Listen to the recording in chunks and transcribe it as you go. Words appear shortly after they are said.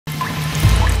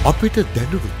අපිට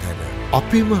දැනුණු තැන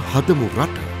අපිම හදමු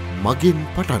රට මගින්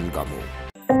පටන් ගමු.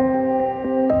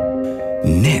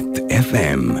 Neth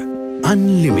FM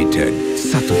Unlimited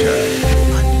Sathuta.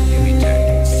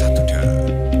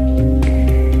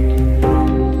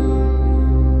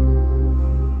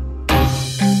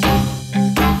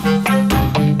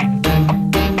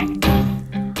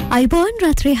 අයිබෝන්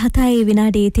රාත්‍රී 7යි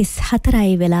විනාඩි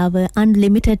 34යි වෙලාව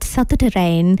අන්ලිමිටඩ් සතුට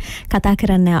රැයින් කතා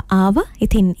කරන්න ආවා.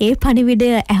 ඉතින් ඒ පණිවිඩය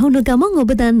ඇහුණු ගමන්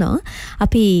ඔබ දන්නවා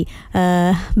අපි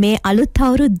මේ අලුත්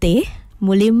අවුරුද්දේ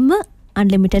මුලින්ම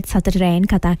අන්ලිමිටඩ් සතුට රැයින්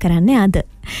කතා කරන්නේ අද.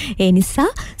 ඒ නිසා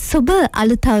සුබ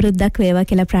අලුත් අවුරුද්දක් වේවා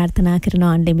කියලා ප්‍රාර්ථනා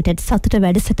කරනවා අන්ලිමිටඩ් සතුට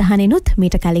වැඩසටහනිනුත්.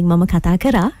 මීට කලින් මම කතා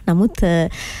කරා. නමුත්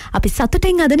අපි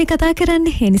සතුටෙන් අදනේ කතා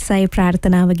කරන්නේ. ඒ නිසා ඒ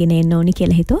ප්‍රාර්ථනාව ගෙන එන්න ඕනි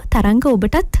කියලා හිතුවා. තරංග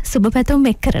ඔබටත් සුබ පැතුම්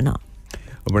එක් කරනවා.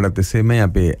 ඔබටත් එසේමයි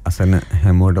අපේ අසන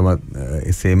හැමෝටම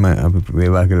එසේම අපි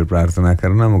වේවා කියලා ප්‍රාර්ථනා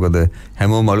කරනවා. මොකද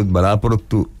හැමෝම අලුත්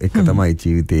බලාපොරොත්තු එක තමයි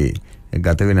ජීවිතේ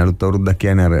ගත වෙන අලුත් අවුරුද්දක්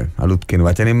කියන්නේ අර අලුත් කියන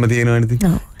වචනෙන්ම තියෙනවනේ ඉතින්.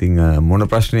 ඉතින් මොන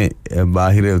ප්‍රශ්නේ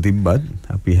බාහිරව තිබ්බත්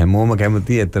අපි හැමෝම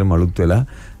කැමති ඇත්තටම අලුත් වෙලා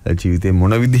ජීවිතේ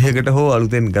මොන විදිහකට හෝ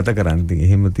අලුතෙන් ගත කරන්න. ඉතින්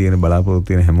එහෙම තියෙන බලාපොරොත්තු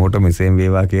තියෙන හැමෝටම එසේම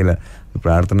වේවා කියලා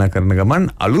ප්‍රාර්ථනා කරන ගමන්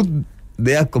අලුත්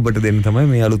දෙයක් ඔබට දෙන්න තමයි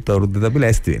මේ අලුත් අවුරුද්දට අපි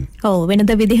ලෑස්ති වෙන්නේ. ඔව්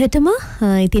වෙනද විදිහටම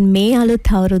ඉතින් මේ අලුත්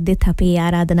අවුරුද්දෙත් අපි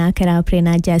ආරාධනා කරා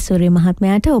ප්‍රේනා ජයසූරිය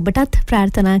මහත්මයාට ඔබටත්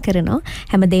ප්‍රාර්ථනා කරනවා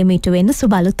හැමදේම ඉටු වෙන්න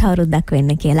සුබ අලුත් අවුරුද්දක්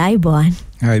වෙන්න කියලා. අයිබෝන්.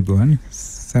 අයිබෝන්.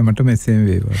 සමට මෙසේම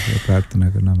වේවා කියලා ප්‍රාර්ථනා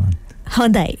කරනවා මම.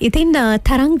 හොඳයි. ඉතින්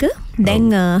තරංග දැන්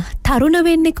තරුණ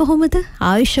වෙන්නේ කොහොමද?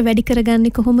 ආයුෂ වැඩි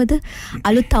කරගන්නේ කොහොමද?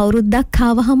 අලුත් අවුරුද්දක්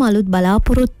ආවහම අලුත්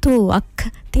බලාපොරොත්තුවක්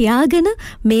තියාගෙන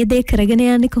මේ දේ කරගෙන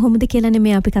යන්නේ කොහොමද කියලානේ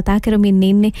මේ අපි කතා කරමින්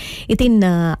ඉන්නේ. ඉතින්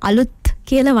අලුත්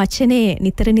කියලා වචනේ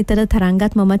නිතර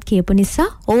තරංගත් මමත් කියපු නිසා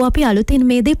අපි අලුතින්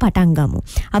මේ දේ පටන් ගමු.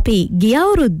 අපි ගිය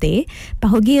අවුරුද්දේ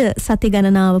පහුගිය සති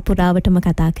ගණනාව පුරාවටම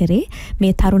කතා කරේ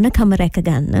මේ තරුණකම රැක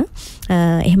ගන්න.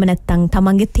 එහෙම නැත්නම්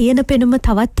තමන්ගේ තියෙන පෙනුම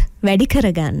තවත් වැඩි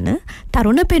කරගන්න,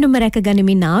 තරුණ පෙනුම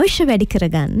රැකගනිමින් අවශ්‍ය වැඩි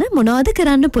කරගන්න මොනවද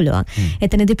කරන්න පුළුවන්.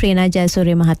 එතනදී ප්‍රේනා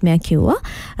ජයසූරිය මහත්මයා කිව්වා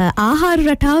ආහාර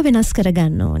රටාව වෙනස්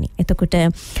කරගන්න ඕනි. එතකොට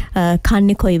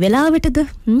කන්නේ කොයි වෙලාවටද?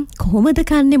 කොහොමද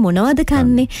කන්නේ? මොනවද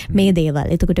කන්නේ? මේ දේවල්.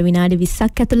 එතකොට විනාඩි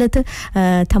 20ක් ඇතුළත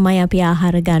තමයි අපි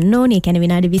ආහාර ගන්න ඕනේ. ඒ කියන්නේ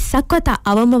විනාඩි 20ක්වත්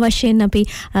අවම වශයෙන් අපි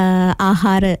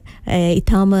ආහාර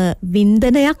ඊටම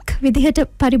වින්දනයක් විදිහට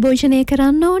පරිභෝජනය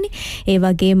කරන්න ඕනේ. ඒ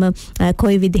වගේම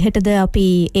කොයි විදිහටද අපි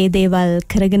ඒ දේවල්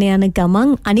කරගෙන යන ගමන්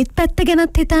අනිත් පැත්ත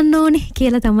ගැනත් හිතන්න ඕනේ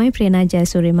කියලා තමයි ප්‍රේනා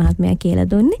ජයසූරිය මහත්මයා කියලා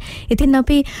දුන්නේ. ඉතින්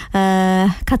අපි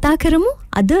කතා කරමු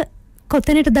අද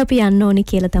කොතැනටද අපි යන්න ඕනේ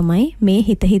කියලා තමයි මේ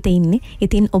හිත ඉන්නේ.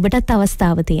 ඉතින් ඔබටත්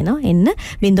අවස්ථාව තියෙනවා එන්න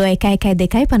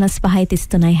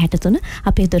 0112553363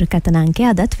 අපේ දුරකථන අංකය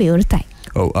අදත් විවෘතයි.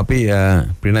 ඔව් අපි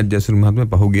ප්‍රේනා ජයසූරිය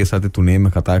මහත්මයා පහුගිය සති තුනේම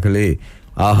කතා කළේ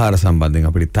ආහාර සම්බන්ධයෙන්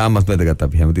අපිට තාමත් වැදගත්.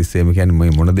 අපි හැමතිස්සෙම කියන්නේ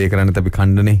මේ මොන දේ කරන්නත් අපි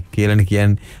කන්නනේ කියලානේ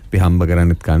කියන්නේ. අපි හම්බ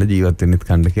කරන්නත් කන්න, ජීවත් වෙන්නත්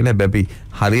කන්න කියලා. හැබැයි අපි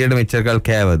හරියට මෙච්චර කල්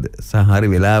කෑවද? සහ හරි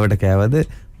වෙලාවට කෑවද?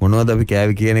 මොනවද අපි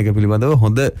කෑවි කියන එක පිළිබඳව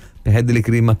හොඳ පැහැදිලි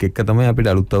කිරීමක් එක්ක තමයි අපිට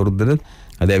අලුත් අවුරුද්දට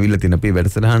අද ඇවිල්ලා තියෙන අපේ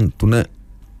වැඩසටහන් 3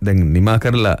 දැන් නිමා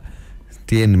කරලා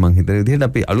තියෙන්නේ. මං හිතන විදිහට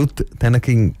අපි අලුත්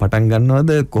තැනකින් පටන්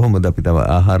ගන්නවද? කොහොමද අපි තව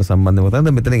ආහාර සම්බන්ධව තවද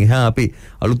මෙතනින් එහා අපි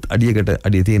අලුත් අඩිය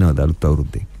තියනවද අලුත්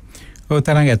අවුරුද්දේ? ඔව්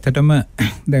තරංග ඇත්තටම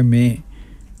දැන් මේ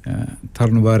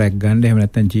තරුණ බව රැක් ගන්න එහෙම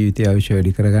නැත්නම් ජීවිතය අවශ්‍ය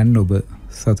වැඩි කරගන්න ඔබ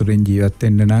සතුටින් ජීවත්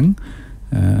වෙන්න නම්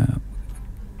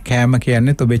කෑම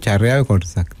කියන්නේ ඔබේ චර්යාවේ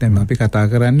කොටසක්. දැන් අපි කතා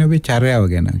කරන්නේ ඔබේ චර්යාව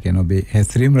ගැන. කියන්නේ ඔබේ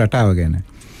හැසිරීම රටාව ගැන.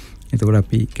 එතකොට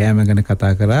අපි කෑම ගැන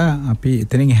කතා කරා. අපි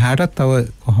එතනින් එහාටත් තව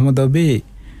කොහොමද ඔබ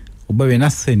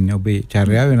වෙනස් වෙන්නේ? ඔබේ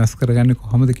චර්යාව වෙනස් කරගන්නේ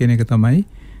කොහොමද කියන එක තමයි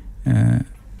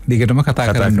දිගටම කතා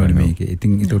කරන්න ඕනේ මේකේ.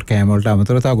 ඉතින් ඒකට කෑම වලට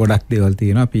අමතරව තව ගොඩක් දේවල්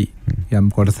තියෙනවා. අපි යම්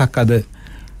කොටසක් අද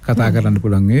කතා කරන්න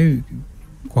පුළුවන්.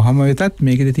 කොහොම වෙතත්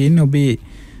මේකේ තියෙන්නේ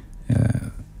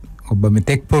ඔබ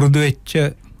මෙතෙක් පුරුදු වෙච්ච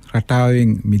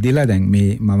රටාවෙන් මිදලා දැන් මේ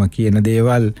මම කියන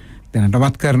දේවල්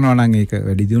දැනටමත් කරනවා නම් ඒක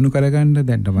වැඩි දියුණු කරගන්න.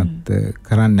 දැනටමත්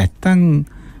කරන්නේ නැත්නම්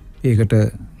ඒකට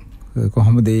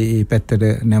කොහොමද මේ පැත්තට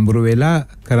නැඹුරු වෙලා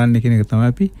කරන්න කියන එක තමයි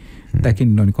අපි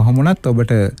දකින්න ඕනේ. කොහොම වුණත්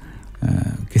ඔබට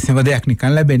කිසිම දෙයක්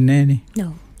නිකන් ලැබෙන්නේ නැහැ නේ.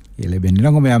 ඔව්. ඒ ලැබෙන්නේ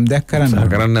නම් ඔබ යම් දෙයක් කරන්න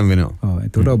වෙනවා. ඔව්.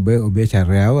 ඒකට ඔබේ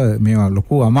චර්යාව මේවා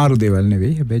ලොකු අමාරු දේවල්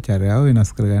නෙවෙයි. හැබැයි චර්යාව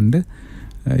වෙනස් කරගන්න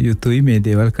යුතුයි මේ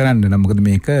දේවල් කරන්න. මොකද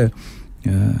මේක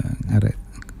අර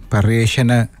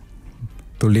පරිේශන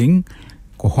තුලින්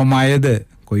කොහොම අයද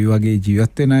කොයි වගේ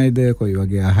ජීවත් වෙන අයද කොයි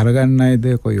වගේ ආහාර ගන්න අයද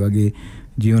කොයි වගේ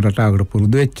ජීවන රටාවකට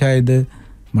පුරුදු වෙච්ච අයද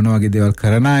මොන වගේ දේවල්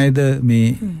කරන අයද මේ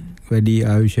වැඩි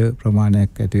ආයුෂ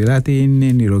ප්‍රමාණයක් ඇති වෙලා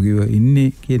තියෙන්නේ නිරෝගීව ඉන්නේ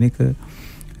කියන එක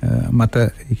මත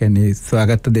ඒ කියන්නේ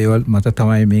ස්වාගත දේවල් මත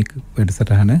තමයි මේ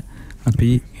වැඩසටහන අපි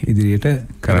ඉදිරියට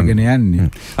කරගෙන යන්නේ.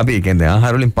 අපි ඒ කියන්නේ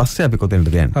ආහාර වලින් පස්සේ අපි කොතැනද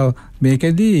යන්නේ? ඔව්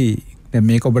මේකෙදී දැන්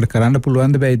මේක ඔබට කරන්න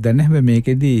පුළුවන් ද බැයිද දන්නේ. හැබැයි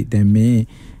මේකෙදී දැන් මේ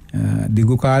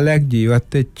දිගු කාලයක්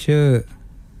ජීවත් වෙච්ච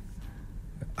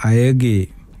අයගේ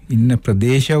ඉන්න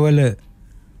ප්‍රදේශවල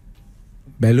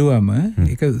බැලුවම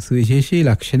ඒක සුවිශේෂී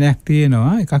ලක්ෂණයක්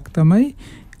තියෙනවා. එකක් තමයි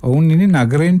ඔවුන් ඉන්නේ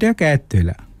නගරෙන් ටිකක් ඈත්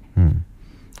වෙලා.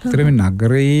 ඒතර මේ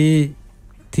නගරේ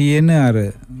තියෙන අර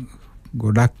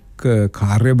ගොඩක්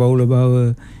කාර්ය බහුල බව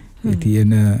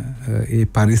තියෙන ඒ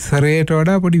පරිසරයට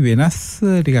වඩා පොඩි වෙනස්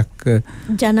ටිකක්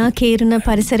ජනාකීර්ණ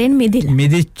පරිසරයෙන්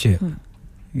මිදිච්ච.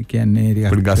 ඒ කියන්නේ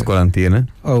ටිකක් ගස් කොළන් තියෙන.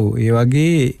 ඔව් ඒ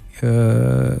වගේ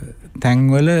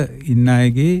තැන්වල ඉන්න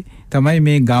අයගේ තමයි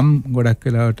මේ ගම් ගොඩක්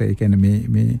වෙලාවට ඒ කියන්නේ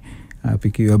මේ අපි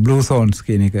කියව බ්ලූ සෝන්ස්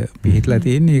කියන එක පිහිටලා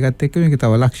තියෙන්නේ. ඒකත් එක්ක මේක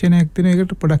තව ලක්ෂණයක් තියෙන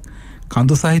එකට පොඩක්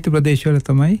කඳු සහිත ප්‍රදේශවල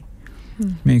තමයි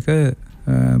මේක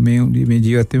මේ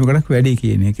ජීවත් වීම ගොඩක් වැඩි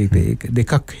කියන එක. ඒක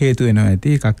දෙකක් හේතු වෙනවා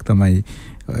ඇති. එකක් තමයි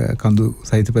කඳු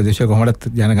සහිත ප්‍රදේශ කොහොමද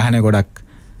ජනගහනය ගොඩක්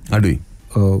අඩුයි.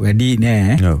 වැඩි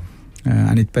නෑ. ඔව්.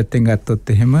 අනිත් පැත්තෙන් ගත්තොත්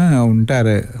එහෙම උන්ට අර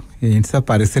ඒ නිසා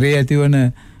පරිසරයේ ඇතිවන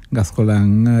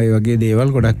ගස්කොළන් ඒ වගේ දේවල්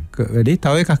ගොඩක් වැඩි.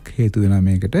 තව එකක් හේතු වෙනවා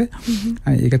මේකට.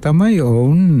 ඒක තමයි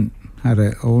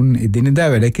ඔවුන් එදිනෙදා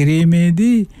වැඩ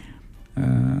කිරීමේදී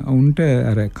ඔවුන්ට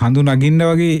අර කඳු නගින්න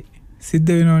වගේ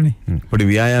සිද්ධ වෙනවනේ. පොඩි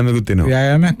ව්‍යායාමයක්ත් වෙනවා.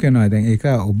 ව්‍යායාමයක් වෙනවා. දැන් ඒක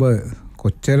ඔබ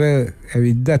කොච්චර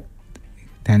ඇවිද්දත්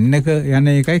තැන්නක යන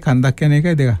එකයි කන්දක් යන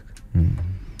එකයි දෙකක්.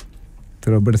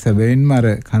 ඒතර ඔබට සැබවින්ම අර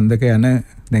කන්දක යන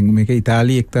දැන් මේක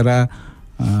ඉතාලියේ එක්තරා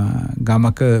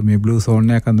ගමක මේ බ්ලූ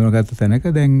සෝන් එක අඳුනගත්ත තැනක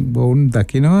දැන් වුන්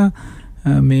දකිනවා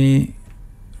මේ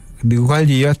දිගුකල්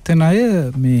ජීවත් වෙන අය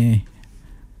මේ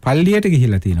පල්ලියට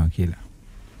ගිහිලා තියෙනවා කියලා.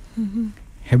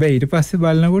 හැබැයි ඊට පස්සේ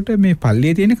බලනකොට මේ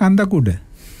පල්ලියේ තියෙන කන්දක් උඩ.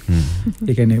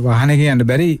 ඒ කියන්නේ වාහනයකින් යන්න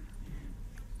බැරි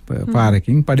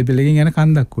පාරකින් පඩිපෙළකින් යන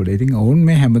කන්දක් උඩ. ඉතින් ඔවුන්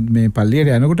මේ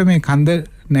පල්ලියට යනකොට මේ කන්ද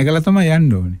නැගලා තමයි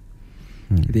යන්න ඕනේ.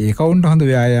 ඉතින් ඒක උන්ට හොඳ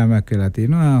ව්‍යායාමයක් වෙලා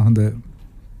තියෙනවා. හොඳ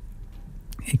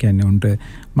ඒ කියන්නේ උන්ට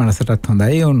මනසටත්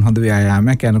හොඳයි. උන් හොඳ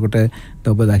ව්‍යායාමයක් යනකොට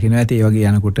ඔබ දකින්න ඇති ඒ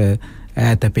වගේ යනකොට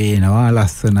ඈත පේනවා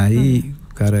ලස්සනයි.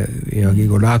 කර ඒ වගේ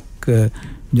ගොඩක්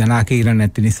ජනාකීර්ණ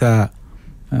නැති නිසා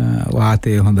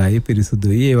වාතය හොඳයි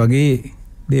පිරිසුදුයි. ඒ වගේ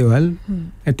දේවල්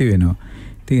ඇති වෙනවා.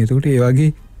 ඉතින් එතකොට ඒ වගේ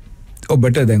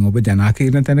ඔබට දැන් ඔබ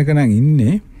ජනාකීර්ණ තැනක නම්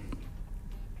ඉන්නේ.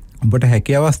 ඔබට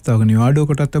හැකි අවස්ථාවක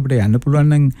නිවාඩුවකටත් අපිට යන්න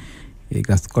පුළුවන් නම් ඒ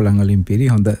ගස් කොළන් වලින් පිරි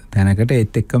හොඳ තැනකට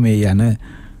ඒත් එක්ක මේ යන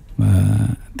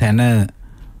තැන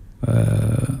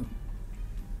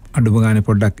අඩුම ගානේ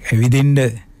පොඩ්ඩක් ඇවිදින්න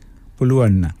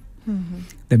පුළුවන් නම්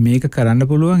දැන් මේක කරන්න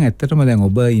පුළුවන්. ඇත්තටම දැන්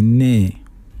ඔබ ඉන්නේ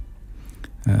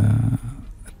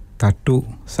තට්ටු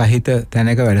සහිත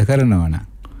තැනක වැඩ කරනවා නම්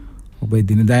ඔබ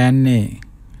දිනදා යන්නේ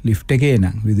ලිෆ්ට් එකේ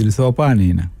නම් විදුලි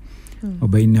සෝපානේ නම්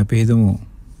ඔබ ඉන්නේ අපි හිතමු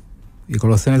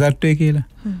 11 වෙනි තට්ටුවේ කියලා.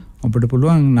 ඔබට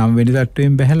පුළුවන් 9 වෙනි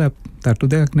තට්ටුවෙන් බැහැලා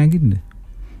තට්ටු දෙකක් නැගින්න.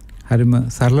 හරිම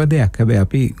සරල දෙයක්. හැබැයි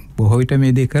අපි බොහෝ විට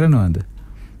මේ දේ කරනවද?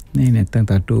 නේ නැත්තම්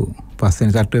තට්ටු 5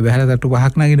 වෙනි තට්ටුවේ බැහැලා තට්ටු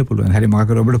 5ක් නැගින්න පුළුවන්. හරි මොකක්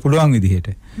කර ඔබට පුළුවන් විදිහට.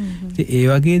 ඉතින් ඒ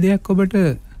වගේ දෙයක් ඔබට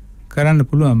කරන්න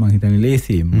පුළුවන් මම හිතන්නේ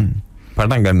ලේසියෙන්ම.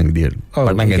 පටන් ගන්න විදියට.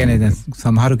 පටන් ගන්න. කියන්නේ දැන්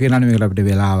සමහරු කියනවානේ මේකට අපිට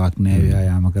වෙලාවක් නැහැ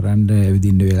ව්‍යායාම කරන්න,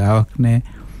 ඇවිදින්න වෙලාවක්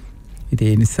නැහැ. ඉතින්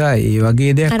ඒ නිසා ඒ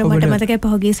වගේ දෙයක් ඔබට මට මතකයි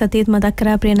පහුගිය සතියේත් මතක්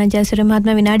කරා ප්‍රේරණ ජයසූරිය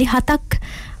මහත්මයා විනාඩි 7ක්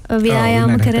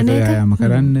ව්‍යායාම කරන එක. ව්‍යායාම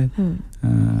කරන්න.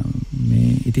 මේ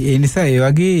ඉතින් ඒ නිසා ඒ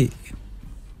වගේ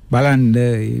බලන්න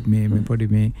මේ පොඩි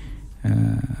මේ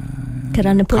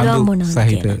කරන්න පුළුවන් මොනවද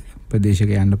සහිත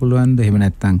ප්‍රදේශයක යන්න පුළුවන්ද? එහෙම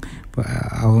නැත්නම්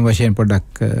අවම වශයෙන්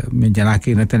පොඩ්ඩක් මේ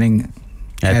ජනාකීර්ණ තැනින්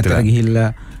ඈතට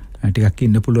ගිහිල්ලා ටිකක්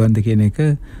ඉන්න පුළුවන්ද කියන එක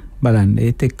බලන්න.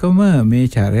 ඒත් එක්කම මේ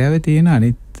චර්යාවේ තියෙන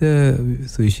අනිත්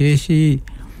සුවිශේෂී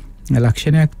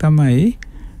ලක්ෂණයක් තමයි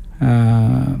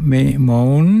මේ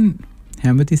මොවුන්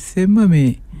හැමතිස්සෙම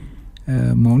මේ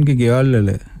මොවුන්ගේ ගෙවල් වල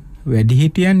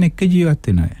වැඩිහිටියන් එක්ක ජීවත්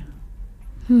වෙන අය.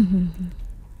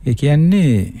 ඒ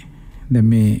කියන්නේ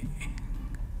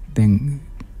දැන්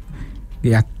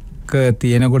ගයක්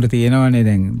තියෙනකොට තියෙනවනේ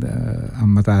දැන්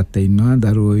අම්මා තාත්තා ඉන්නවා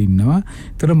දරුවෝ ඉන්නවා.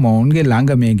 ඒතර මොවුන්ගේ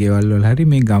ළඟ මේ ගෙවල් වල හරි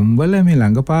මේ ගම්වල මේ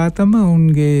ළඟපාතම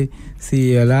උන්ගේ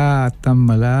සීයලා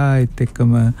අත්තම්මලා ඒත්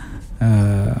එක්කම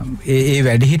ඒ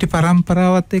වැඩිහිටි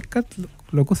පරම්පරාවත් එක්කත්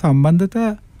ලොකු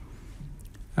සම්බන්ධතා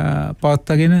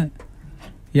පවත්වාගෙන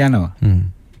යනවා.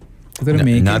 ඒතර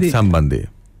මේකෙදි සම්බන්ධය.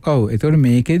 ඔව් ඒතර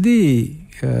මේකෙදි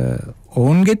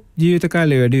ඔවුන්ගේ ජීවිත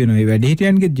කාලය වැඩි වෙනවා. ඒ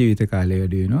වැඩිහිටියන්ගේ ජීවිත කාලය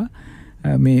වැඩි වෙනවා.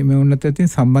 මේ උන්නත ඇතින්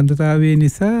සම්බන්ධතාවය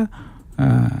නිසා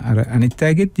අර අනිත්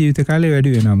අයගේ ජීවිත කාලය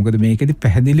වැඩි වෙනවා. මොකද මේකෙදි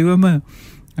පැහැදිලිවම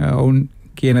ඔවුන්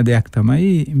කියන දෙයක්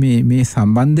තමයි මේ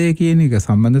සම්බන්ධය කියන එක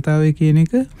සම්බන්ධතාවය කියන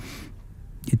එක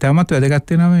ඉතාමත්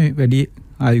වැදගත් වෙනවා මේ වැඩි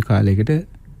ආයු කාලයකට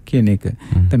කියන එක.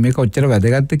 දැන් මේක ඔච්චර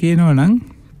වැදගත්ද කියනවා නම්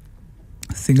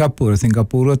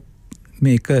සිංගප්පූරුවත්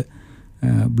මේක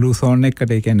බ්ලූ සෝන්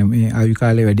එකට ඒ කියන්නේ මේ ආයු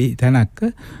කාලේ වැඩි තැනක්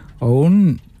ඔවුන්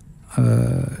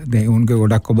දැන් උන්ගේ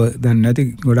ගොඩක් ඔබ දන්නේ නැති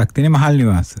ගොඩක් තියෙන මහල්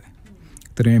නිවාස.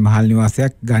 ඒතර මේ මහල්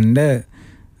නිවාසයක් ගන්න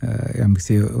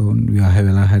යම්කිසි උන් විවාහ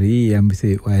වෙලා හරි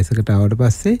යම්කිසි වයසකට ආවට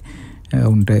පස්සේ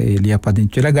උන්ට එළිය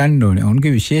පදිංචිලා ගන්න ඕනේ.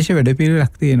 උන්ගේ විශේෂ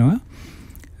වැඩපිළිවෙලක් තියෙනවා.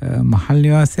 මහල්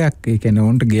නිවාසයක් ඒ කියන්නේ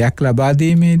උන්ට ගෙයක් ලබා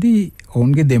දීමේදී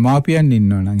ඔවුන්ගේ දෙමාපියන්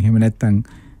ඉන්නවා නම් එහෙම නැත්නම්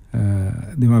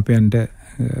දෙමාපියන්ට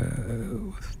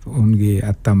ඔවුන්ගේ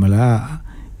අත්තම්මලා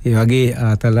ඒ වගේ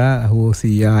ආතලා හෝ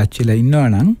සීයා ආච්චිලා ඉන්නවා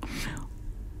නම්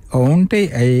ඔවුන්ට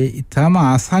ඊටම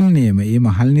ආසන්නයේම මේ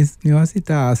මහල් නිවාසිත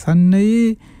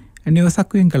ආසන්නයේ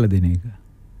නිවසක් වෙන් කළ දෙන එක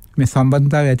මේ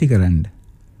සම්බන්ධතාවය ඇති කරන්න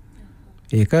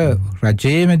ඒක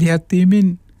රජයේ මැදිහත්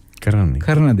වීමෙන්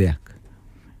කරන දෙයක්.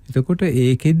 එතකොට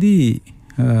ඒකෙදි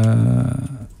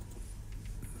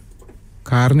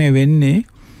කාරණේ වෙන්නේ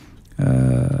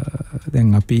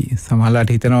දැන් අපි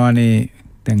සමහරවිට හිතනවානේ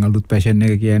දැන් අලුත් පැෂන්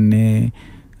එක කියන්නේ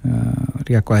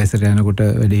ටිකක් වයසට යනකොට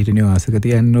වැඩි හිටි නිවාසක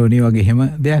තියන්න ඕනේ වගේ එහෙම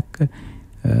දෙයක්.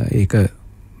 ඒක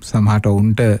සමහරට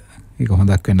උන්ට ඒක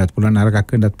හොඳක් වෙන්නත් පුළුවන්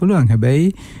නරකක් වෙන්නත් පුළුවන්.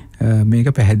 හැබැයි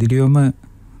මේක පැහැදිලිවම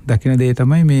දකින දේ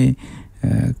තමයි මේ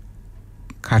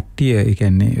කට්ටිය ඒ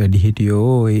කියන්නේ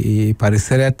වැඩිහිටියෝ ඒ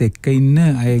පරිසරයත් එක්ක ඉන්න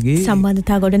අයගේ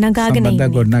සම්බන්ධතා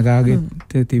ගොඩනගාගෙන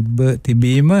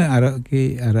තිබීම අර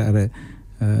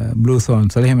බ්ලූ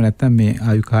සෝන්ස් වල එහෙම නැත්නම් මේ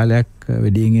ආයු කාලයක්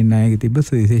වැඩියෙන් ඉන්න අයගේ තිබ්බ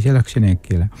විශේෂ ලක්ෂණයක්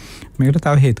කියලා. මේකට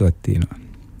තව හේතුවක් තියෙනවා.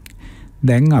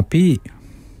 දැන් අපි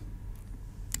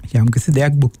යම්කිසි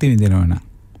දෙයක් භුක්ති විඳිනවා නම්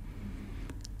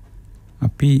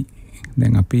අපි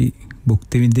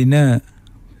භුක්ති විඳින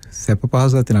සැප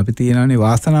පහසුවෙන් අපි තියනවානේ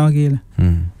වාසනාව කියලා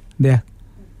දෙයක්.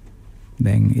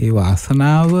 දැන් ඒ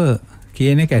වාසනාව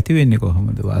කියන එක ඇති වෙන්නේ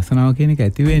කොහොමද? වාසනාව කියන එක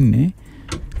ඇති වෙන්නේ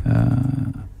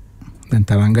දැන්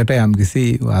තරංගට යම්කිසි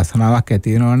වාසනාවක්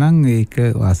ඇති වෙනවා නම් ඒක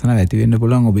වාසනාව ඇති වෙන්න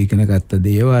පුළුවන් ඔබ ඉගෙන ගත්ත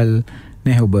දේවල්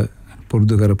නේ ඔබ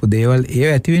පුරුදු කරපු දේවල්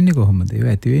ඒව ඇති වෙන්නේ කොහොමද? ඒව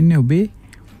ඇති වෙන්නේ ඔබේ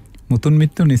මුතුන්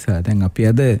මිත්තු නිසා. දැන් අපි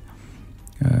අද එකක්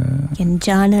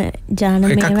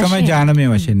තමයි ඥානමය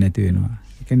වශයෙන් නැති වෙනවා.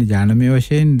 ඒ කියන්නේ ඥානමය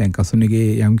වශයෙන් දැන් කසුනිගේ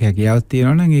යම් හැකියාවක්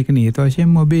තියෙනවා නම් ඒක නියත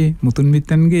වශයෙන්ම ඔබේ මුතුන්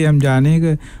මිත්තන්ගේ යම් ඥානයක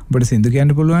ඔබට සින්දු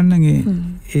කියන්න පුළුවන් නම්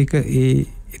ඒක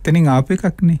එතනින් ආපු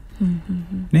එකක්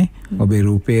නේ ඔබේ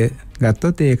රූපය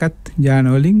ගත්තොත් ඒකත්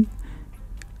ඥාන වලින්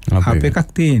ආපු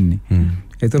එකක් තියෙන්නේ.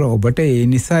 ඒතර ඔබට ඒ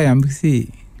නිසා යම්කිසි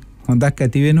හොඳක්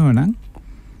ඇති වෙනවා නම්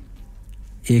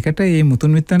ඒකට මේ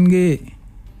මුතුන් මිත්තන්ගේ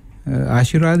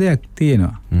ආශිර්වාදයක්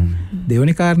තියෙනවා.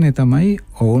 දෙවෙනි කාරණේ තමයි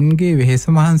ඔවුන්ගේ වෙහෙස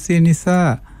මහන්සිය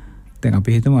නිසා දැන්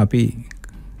අපි හිතමු අපි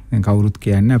දැන් කවුරුත්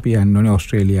කියන්නේ අපි යන්න ඕනේ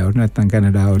ඕස්ට්‍රේලියාවට නැත්නම්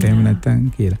කැනඩාවට එහෙම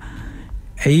නැත්නම් කියලා.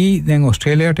 ඇයි දැන්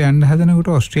ඕස්ට්‍රේලියාවට යන්න හදනකොට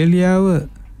ඕස්ට්‍රේලියාව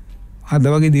අද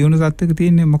වගේ දියුණු තත්ත්වයක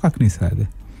තියෙන්නේ මොකක් නිසාද?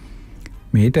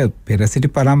 මේට පෙර සිටි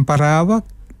පරම්පරාවක්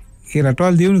ඒ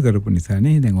රටවල් දියුණු කරපු නිසා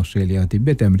නේ. දැන් ඕස්ට්‍රේලියාව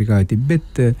තිබ්බෙත් ඇමරිකාව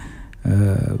තිබ්බෙත්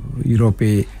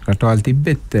යුරෝපේ රටවල්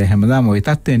තිබ්බෙත් හැමදාම ওই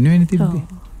තත්ත්වෙ නෙවෙයි තිබ්බේ.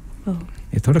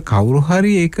 ඒතකොට කවුරු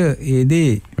හරි ඒක ඒ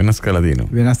දේ වෙනස් කළා දිනනවා.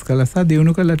 වෙනස් කළා සහ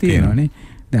දියුණු කළා තියෙනවා නේ.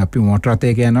 දැන් අපි මෝටර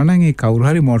රථයක යනවා නම් ඒ කවුරු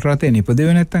හරි මෝටර රථේ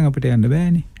නිපදෙව නැත්නම් අපිට යන්න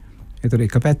බෑනේ. ඒතකොට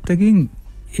එක පැත්තකින්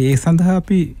ඒ සඳහා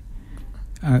අපි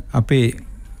අපේ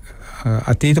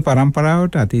අතීත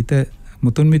පරම්පරාවට අතීත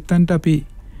මුතුන් මිත්තන්ට අපි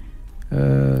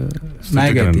ණය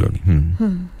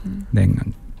ගන්නවා. දැන්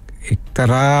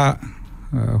එක්තරා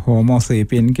හෝමෝ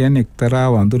සේපියන් කියන්නේ එක්තරා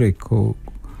වඳුරෙක් හෝ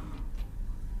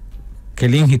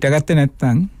කෙලින් හිටගත්තේ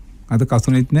නැත්නම් අද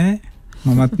කසුනෙත් නැහැ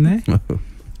මමත් නැහැ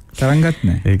තරංගත්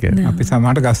නැහැ. අපි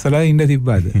සමහරට ගස්වල ඉන්න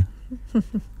තිබ්බාද?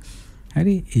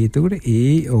 හරි ඒතකොට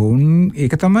ඕන්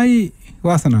ඒක තමයි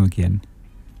වාසනාව කියන්නේ.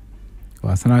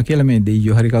 වාසනාව කියලා මේ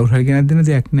දෙයියෝ හරි කවුරු හරි ගෙනත් දෙන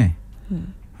දෙයක් නැහැ.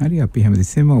 හරි අපි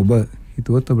හැමතිස්සෙම ඔබ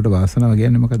හිතුවොත් ඔබට වාසනාව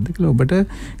කියන්නේ මොකක්ද කියලා ඔබට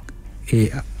ඒ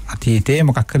අතීතයේ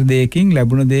මොකක් හරි දෙයකින්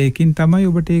ලැබුණ දෙයකින් තමයි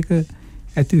ඔබට ඒක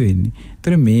ඇති වෙන්නේ.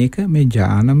 ඒතර මේක මේ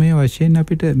ඥානමය වශයෙන්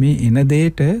අපිට මේ එන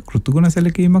දෙයට කෘතුගුණ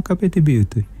සැලකීමක් අපේ තිබිය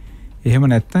යුතුයි. එහෙම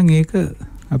නැත්නම් ඒක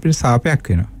අපිට සාපයක්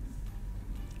වෙනවා.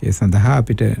 ඒ සඳහා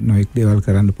අපිට නොඑක් දේවල්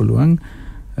කරන්න පුළුවන්.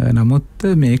 නමුත්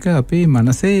මේක අපේ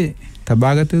මනසේ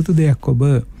තබාගත යුතු දෙයක්.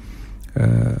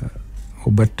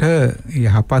 ඔබට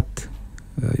යහපත්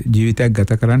ජීවිතයක්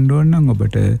ගත කරන්න ඕන නම්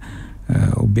ඔබට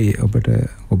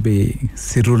ඔබේ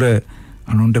සිරුර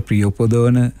අනුන්ට ප්‍රිය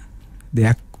උපදවන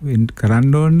දෙයක්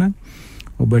කරන්න ඕන නම්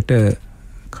ඔබට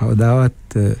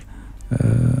කවදාවත්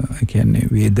කියන්නේ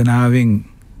වේදනාවෙන්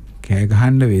කෑ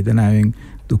ගහන්න වේදනාවෙන්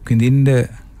දුක් විඳින්න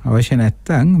අවශ්‍ය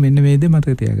නැත්නම් මෙන්න මේ දේ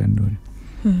මතක තියාගන්න ඕනේ.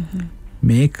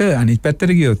 මේක අනිත්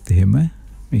පැත්තට ගියොත් එහෙම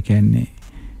මේ කියන්නේ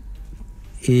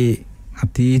ඒ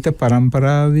අතීත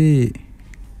පරම්පරාවේ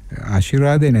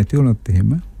ආශිර්වාදය නැති වුණොත්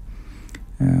එහෙම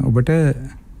ඔබට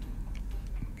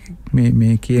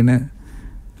මේ කියන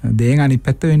දේෙන් අනිත්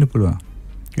පැත්ත වෙන්න පුළුවන්.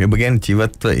 ඔබ කියන්නේ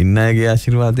ජීවත්ව ඉන්න අයගේ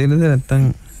ආශිර්වාදයද නැත්නම්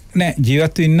නෑ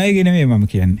ජීවත්ව ඉන්න අයගේ නෙමෙයි මම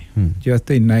කියන්නේ.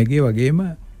 ජීවත්ව ඉන්න අයගේ වගේම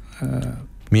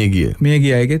මිය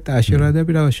ගිය අයගේත් ආශිර්වාද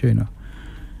අපිට අවශ්‍ය වෙනවා.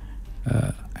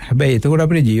 හැබැයි එතකොට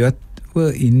අපිට ජීවත්ව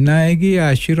ඉන්න අයගේ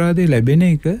ආශිර්වාදය ලැබෙන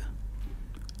එක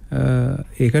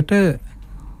ඒකට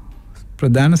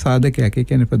ප්‍රධාන සාධකයක්. ඒ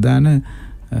කියන්නේ ප්‍රධාන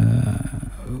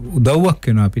උදව්වක්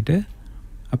වෙනවා අපිට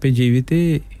අපේ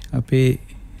ජීවිතේ අපේ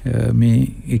මේ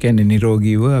ඒ කියන්නේ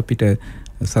නිරෝගීව අපිට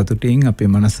සතුටින් අපේ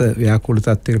මනස ව්‍යාකූල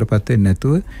තත්ත්වයකටපත් වෙන්නේ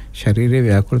නැතුව ශරීරයේ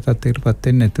ව්‍යාකූල තත්ත්වයකටපත්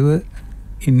වෙන්නේ නැතුව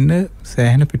ඉන්න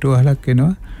සෑහෙන පිටුවහලක්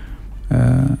වෙනවා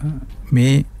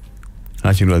මේ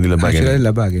ආශිර්වාද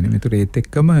ලබාගෙන. මේතර ඒත්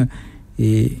එක්කම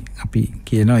අපි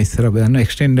කියනවා ඉස්සර බලන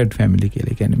එක්ස්ටෙන්ඩඩ් ෆැමිලි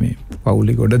කියලා. ඒ කියන්නේ මේ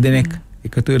පවුලේ ගොඩ දෙනෙක්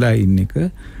එකතු වෙලා ඉන්න එක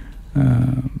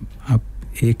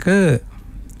ඒක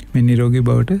මේ නිරෝගී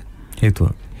බවට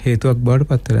හේතුවක් බවට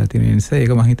පත් වෙලා තියෙන නිසා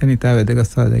ඒක මම හිතන්නේ ඉතා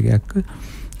වැදගත් සාධකයක්.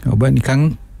 ඔබ නිකන්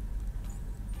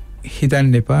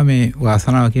හිතන්න එපා මේ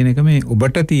වාසනාව කියන එක මේ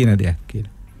ඔබට තියෙන දෙයක්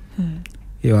කියලා.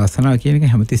 ඒ වාසනාව කියන එක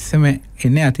හැමතිස්සෙම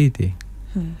එන්නේ අතීතේ.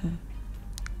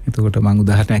 එතකොට මම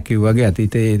උදාහරණයක් කිව්වා වගේ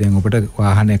අතීතේ දැන් ඔබට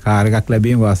වාහනේ කාර් එකක්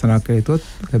ලැබීම වාසනාවක් කියලා හිතුවොත්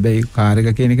හැබැයි කාර්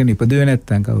එක කියන එක නිපදුවේ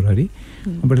නැත්තම් කවුරු හරි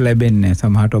ඔබට ලැබෙන්නේ නැහැ.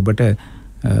 සමහරට ඔබට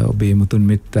ඔබේ මුතුන්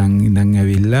මිත්තන් ඉඳන්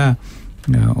ඇවිල්ලා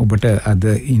ඔබට අද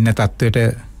ඉන්න තත්වයට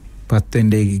පත්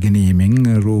වෙන්න ඉගෙනීමෙන්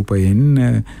රූපයෙන්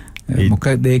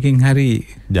මොකද දෙයකින් හරි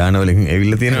ජානවලින්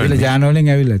ඇවිල්ලා තියෙනවා. ජානවලින්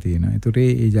ඇවිල්ලා තියෙනවා. ඒතකොට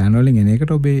මේ ජානවලින් එන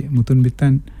එකට ඔබේ මුතුන්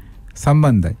මිත්තන්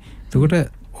සම්බන්ධයි. එතකොට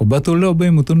ඔබ තුල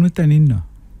ඔබේ මුතුන් මිත්තන් ඉන්නවා.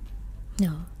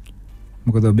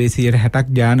 මොකද ඔබේ 60ක්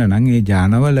ජාන නම් ඒ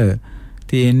ජානවල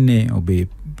තියෙන්නේ ඔබේ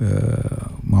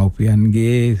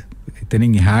මව්පියන්ගේ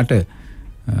එතනින් එහාට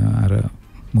අර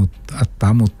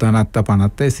මුත්තනත්ත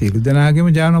පනත්ත සියලු දෙනාගේම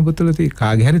ජාන ඔබ තුළ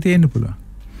කාගේ හරි තියෙන්න පුළුවන්.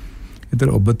 ඒතර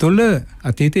ඔබ තුළ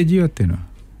අතීතේ ජීවත් වෙනවා.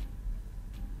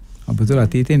 ඔබ තුළ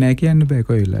අතීතේ නැහැ කියන්න බෑ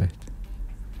කොයි වෙලාවෙත්.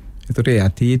 ඒතර ඒ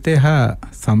අතීතය හා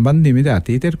සම්බන්ධ මේ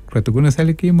අතීතේ ප්‍රතිගුණ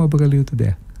සැලකීම ඔබ කළ යුතු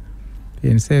දෙයක්.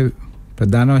 ඒ නිසා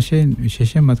ප්‍රධාන වශයෙන්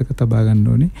විශේෂයෙන් මතක තබා ගන්න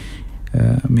ඕනේ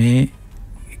මේ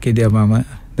එකේදී මම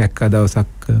දැක්ක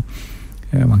දවසක්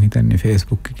මම හිතන්නේ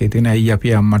Facebook එකේ තියෙන අයිය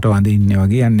අපි අම්මට වඳින්නේ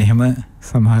වගේ අන්න එහෙම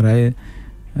සමහර අය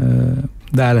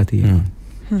දාලා තියෙනවා.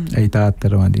 අයි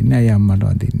තාත්තට වඳින්නේ අයි අම්මට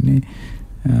වඳින්නේ.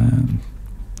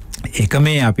 ඒක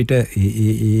මේ අපිට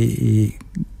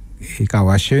ඒක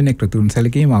අවශ්‍ය වෙන ක්‍රතුන්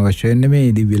සැලකීම අවශ්‍ය වෙන්නේ මේ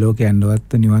දිව්‍ය ලෝකේ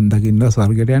යන්නවත් නිවන් දකින්නවත්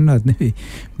ස්වර්ගයට යන්නවත් නෙවෙයි.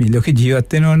 මේ ලෝකේ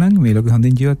ජීවත් වෙනවා නම් මේ ලෝකේ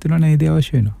හොඳින් ජීවත් වෙනවා නම් ඒ දේ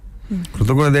අවශ්‍ය වෙනවා.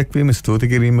 කෘතගුණ දැක්වීම ස්තුති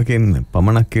කිරීමකින්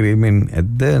පමණක් කිරීමෙන්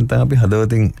ඇද්ද නැත්නම් අපි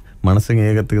හදවතින් මනසෙන්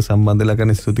ඒකත් එක්ක සම්බන්ධ වෙලා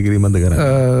කරන ස්තුති කිරීමක්ද කරන්නේ?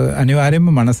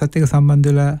 අනිවාර්යයෙන්ම මනසත් එක්ක සම්බන්ධ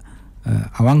වෙලා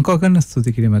අවංකව කරන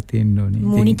ස්තුති කිරීමක් තියෙන්න ඕනේ.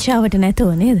 මොනිච්චාවට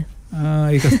නැතෝ නේද?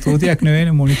 ඒක ස්තුතියක්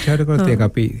නෙවෙයි මොනිච්චාවට කරත් ඒක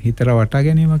අපි හිතර වටා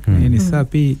ගැනීමක් නේ. ඒ නිසා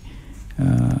අපි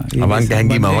අවංක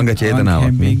හැඟීම අවංක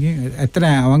චේතනාවක් නේ. ඇත්තට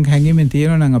අවංක හැඟීමෙන්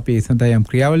තියෙනවා නම් අපි ඒ සඳහා යම්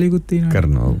ක්‍රියාවලියකුත් තියෙනවා.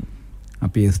 කරනවා.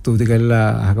 අපි ස්තුති කරලා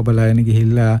අහක බලාගෙන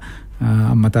ගිහිල්ලා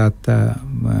අම්මා තාත්තා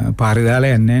පාරේ දාලා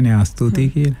යන්නේ නැහැ නේ ස්තුති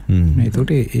කියලා.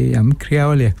 ඒකට ඒ යම්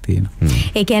ක්‍රියාවලියක් තියෙනවා.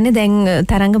 ඒ කියන්නේ දැන්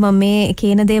තරංග මම මේ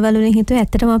කියන දේවල් වලින් හිතුවේ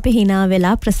ඇත්තටම අපි hina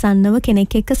වෙලා ප්‍රසන්නව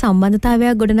කෙනෙක් එක්ක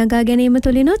සම්බන්ධතාවයක් ගොඩනගා ගැනීම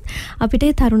තුලිනුත් අපිට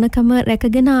තරුණකම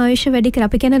රැකගෙන ආයුෂ වැඩි කර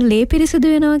අපි කියන ලේ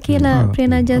පිරිසුදු වෙනවා කියලා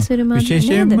ප්‍රේනාජස්වර මාත්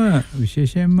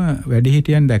විශේෂයෙන්ම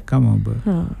වැඩිහිටියන් දැක්කම ඔබ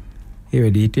ඒ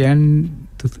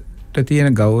වැඩිහිටියන්ට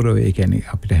තියෙන ගෞරවය ඒ කියන්නේ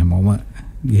අපිට හැමෝම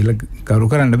ගිහිල්ලා කරු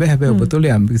කරන්න බෑ. හැබැයි ඔබ තුළ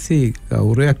යම්කිසි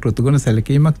ගෞරවයක් ප්‍රතිගුණ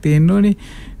සැලකීමක් තියෙන්න ඕනේ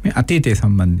මේ අතීතයේ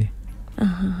සම්බන්ධයෙන්.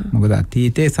 මොකද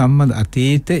අතීතයේ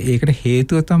අතීත ඒකට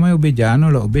හේතුව තමයි ඔබේ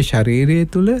ජානවල ඔබේ ශරීරය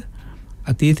තුළ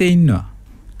අතීතේ ඉන්නවා.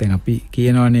 දැන් අපි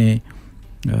කියනවානේ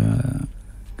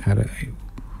අර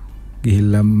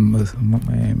ගිහිල්ලා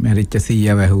මැරිච්ච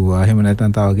සීයා වැහුවා. එහෙම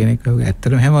නැත්නම් තව කෙනෙක් වැහුවා.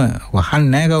 ඇත්තටම හැම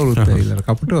වහන්නේ නැහැ කවුරුත් ඇවිල්ලා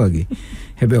කපුටෝ වගේ.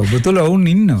 හැබැයි ඔබ තුළ වුන්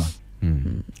ඉන්නවා.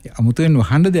 අමුතුවෙන්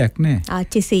වහන්න දෙයක් නැහැ.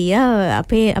 ආච්චි සීයා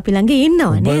අපි ළඟ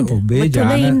ඉන්නවා නේද? ඔබේ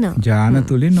ජාන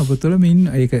තුලින් ඔබ තුලම ඉන්න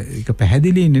ඒක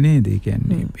පැහැදිලි ඉන්නේ නේද? ඒ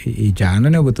කියන්නේ ඒ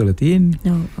ජානනේ ඔබ තුල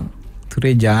තියෙන්නේ. ඔව්.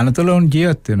 ඒ ජාන තුල උන්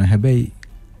ජීවත් වෙනවා. හැබැයි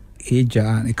ඒ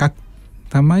ජාන එකක්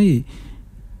තමයි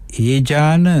ඒ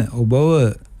ජාන ඔබව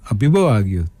අභිභවා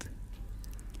ගියොත්.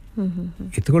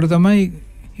 එතකොට තමයි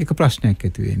එක ප්‍රශ්නයක්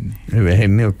ඇති වෙන්නේ.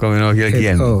 වෙහෙන්නේ ඔක්කොම වෙනවා කියලා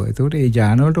කියන්නේ. ඔව්. එතකොට ඒ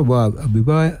ජාන වලට ඔබ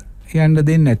අභිභවා යන්න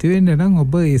දෙන්නේ නැති වෙන්න නම්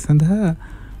ඔබ ඒ සඳහා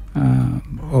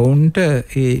ඔවුන්ට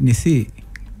ඒ නිසි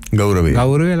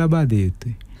ගෞරවය ලබා දිය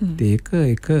යුතුයි.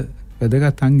 ඒක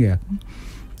වැදගත් අංගයක්.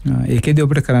 ඒකෙදි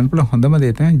ඔබට කරන්න පුළුවන් හොඳම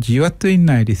දේ තමයි ජීවත් වෙන්න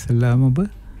ඉන්න අයට ඉස්සෙල්ලාම ඔබ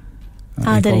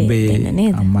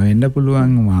ඔබේ අම්මා වෙන්න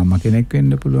පුළුවන්, මාමා කෙනෙක්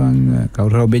වෙන්න පුළුවන්,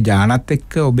 කවුරු ඔබේ ජානත්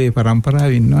එක්ක ඔබේ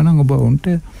පරම්පරාව ඉන්නවා නම් ඔබ උන්ට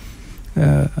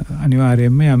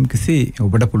අනිවාර්යයෙන්ම යම්කිසි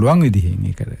ඔබට පුළුවන් විදිහෙන්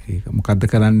ඒක මොකද්ද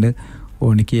කරන්න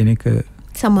ඕනි කියන එක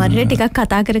සමහරවිට ටිකක්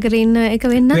කතා කර කර ඉන්න එක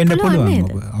වෙන්නත් පුළුවන් නේද?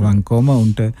 අවංකවම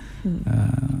උන්ට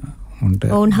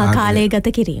ඔවුන් හා කාලය ගත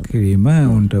කිරීම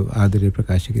උන්ට ආදරය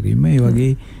ප්‍රකාශ කිරීම ඒ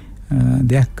වගේ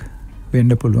දෙයක්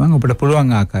වෙන්න පුළුවන්. ඔබට පුළුවන්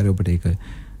ආකාරය ඔබට ඒක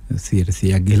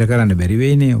 100% ගිහලා කරන්න බැරි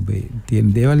වෙයිනේ. ඔබේ තියෙන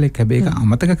දේවල් එක්ක හැබැයි ඒක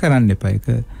අමතක කරන්න එපා. ඒක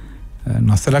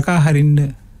නොසලකා හරින්න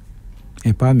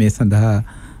එපා. මේ සඳහා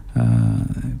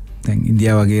දැන්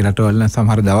ඉන්දියාව වගේ රටවල් නම්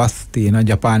සමහර දවස් තියෙනවා,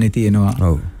 ජපානයේ තියෙනවා.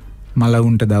 ඔව්.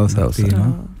 මලවුන්ට දවසක්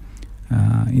තියෙනවා.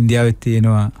 ඉන්දියාවෙත්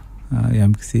තියෙනවා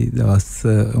යම්කිසි දවස්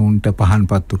උන්ට පහන්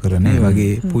පත්තු කරන ඒ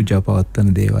වගේ පූජා පවත්වන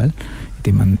දේවල්.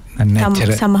 ඉතින් මම නැචර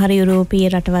සමහර යුරෝපීය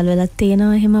රටවල් වලත්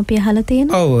තියෙනවා එහෙම අපි අහලා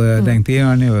තියෙනවා. ඔව් දැන්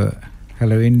තියෙනවානේ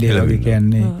හැලොවින් ඩේ වගේ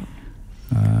කියන්නේ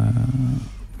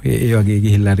ඒ වගේ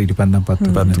ගිහිල්ලා රිටිපන්දම් පත්තු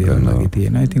කරන දේවල් වගේ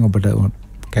තියෙනවා. ඉතින් ඔබට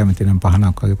කැමති නම්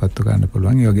පහනක් වගේ පත්තු ගන්න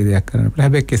පුළුවන්. ඒ වගේ දෙයක් කරන්න පුළුවන්.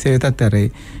 හැබැයි කෙසේ වෙතත් අර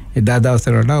එදා දවස්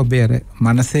වලට ඔබේ අර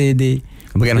මනසේදී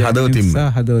ඔබ කියන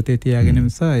හදවතේ තියාගෙන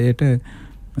නිසා ඒට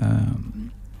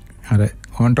අර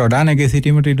හොන්ට වඩා නැගී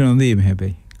සිටීමට ඉඩ නොදීම.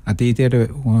 හැබැයි අතීතයට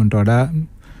හොන්ට වඩා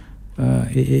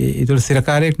ඒතර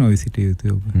සිරකාරයක් නොවී සිටිය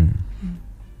යුතුයි ඔබ.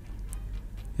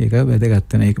 ඒක වැදගත්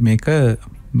වෙන එක.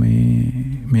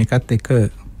 මේකත් එක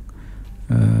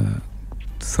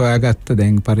සොයාගත්ත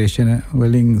දැන් පරීක්ෂණ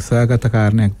වලින් සොයාගත්ත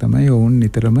කාරණයක් තමයි ඔවුන්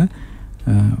නිතරම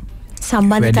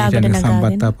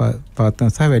සම්බන්ධතා පවත්වන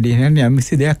සහ වැඩි වෙන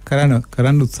යම්කිසි දෙයක්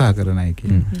කරන්න උත්සාහ කරන අය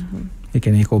කියන්නේ. ඒ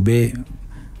කියන්නේ ඒක ඔබේ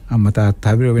අම්මා තාත්තා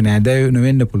හැබැයි ඔබේ නෑදෑයෝ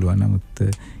නෙවෙන්න පුළුවන්. නමුත්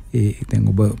දැන්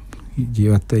ඔබ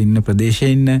ජීවත්ව ඉන්න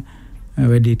ප්‍රදේශයේ ඉන්න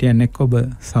වැඩිහිටියන් එක්ක ඔබ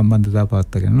සම්බන්ධතා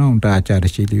පවත්වාගෙන උන්ට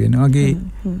ආචාරශීලී වෙන වගේ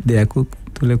දෙයක්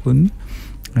තුලකුන්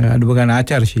අඩුව ගන්න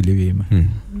ආචාරශීලී වීම.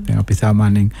 දැන් අපි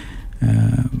සාමාන්‍යයෙන්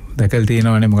දැකලා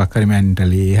තියෙනවානේ මොකක් හරි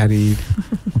මෙන්ටලි හරි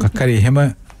මොකක් හරි එහෙම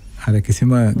අර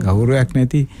කිසිම ගෞරවයක්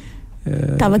නැති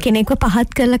තව කෙනෙක්ව පහත්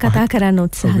කරලා කතා කරන්න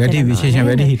උත්සාහ කරනවා. වැඩි විශේෂයෙන්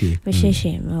වැඩි හිටියේ.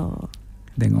 විශේෂයෙන් ඔව්.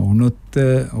 දැන් වුණොත්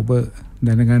ඔබ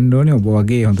දැනගන්න ඕනේ ඔබ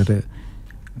වගේ හොඳට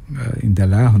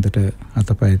ඉඳලා හොඳට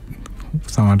අතපය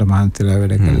සමහරට මහන්සිලා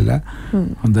වැඩ කළා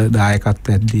හොඳ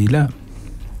දායකත්වයක් දීලා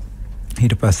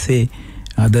ඊට පස්සේ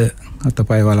අද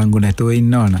අතපය වළංගු නැතුව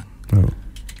ඉන්නවනම්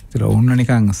ඒතර ඕන්න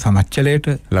නිකන් සමච්චලයට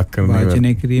වාචනය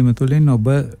කිරීම තුළින්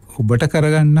ඔබට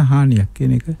කරගන්න හානියක්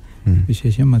කියන එක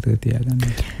විශේෂයෙන් මතක තියාගන්න.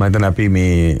 මම හිතන්නේ අපි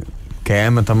මේ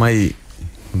කෑම තමයි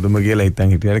හොඳම කියලා හිතන්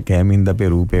හිටියට කෑමින්ද අපේ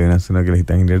රූපය වෙනස් වෙනවා කියලා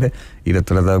හිතන් හිටියට ඊට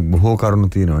වඩා බොහෝ කරුණු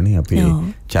තියෙනවානේ. අපේ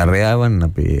චර්යාවන්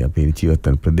අපේ ජීවත්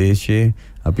වෙන ප්‍රදේශයේ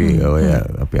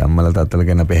අපේ අම්මලා තාත්තලා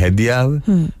ගැන අපේ හැදියාව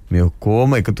මේ ඔක්කොම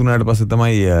එකතු වුණාට පස්සේ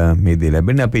තමයි මේ දේ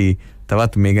ලැබෙන්නේ. අපි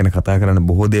තවත් මේ ගැන කතා කරන්න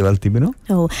බොහෝ දේවල් තිබෙනවා.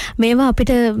 ඔව්. මේවා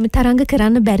අපිට තරංග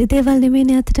කරන්න බැරි දේවල්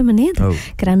නෙමෙයිනේ අතටම නේද?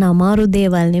 කරන්න අමාරු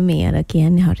දේවල් නෙමෙයි. අර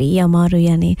කියන්නේ හරි අමාරුයි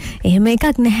යන්නේ. එහෙම එකක්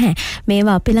නැහැ.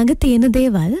 මේවා අපි ළඟ තියෙන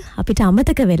දේවල් අපිට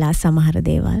අමතක වෙලා සමහර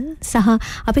දේවල් සහ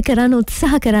අපි කරන්න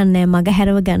උත්සාහ කරන්නේ මග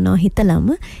හැරව ගන්නවා හිතලම.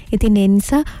 ඉතින් ඒ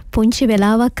නිසා පුංචි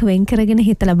වෙලාවක් වෙන් කරගෙන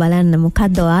හිතලා බලන්න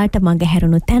මොකද්ද ඔයාට මග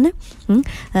හැරුණු තැන?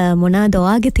 මොනවාද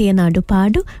ඔයාගේ තියෙන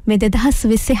අඩුපාඩු? මේ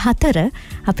 2024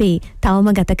 අපි තවම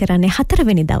ගත කරන්නේ 4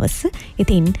 වෙනි දවස.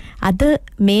 ඉතින් අද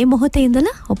මේ මොහොතේ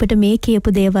ඉඳලා ඔබට මේ කියපු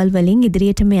දේවල් වලින්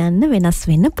ඉදිරියටම යන්න වෙනස්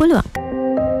වෙන්න පුළුවන්.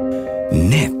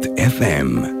 Neth FM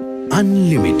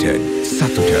Unlimited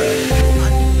Sathuta.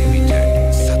 Unlimited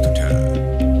Sathuta.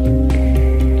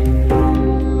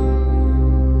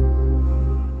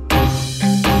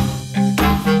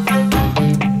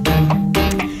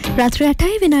 රාත්‍රී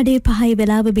 8යි විනාඩි 5යි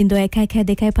වෙලාව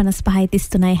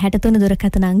 0112553363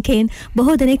 දුරකථන අංකයෙන්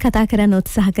බොහෝ දෙනෙක් කතා කරන්න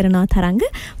උත්සාහ කරනවා තරංග.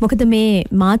 මොකද මේ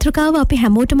මාතෘකාව අපි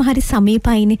හැමෝටම හරි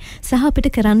සමීපයිනේ සහ අපිට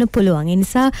කරන්න පුළුවන්. ඒ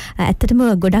නිසා ඇත්තටම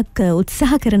ගොඩක්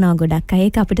උත්සාහ කරනවා ගොඩක් අය.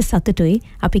 ඒක අපිට සතුටුයි.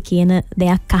 අපි කියන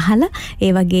දෙයක් අහලා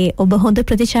ඒ වගේ ඔබ හොඳ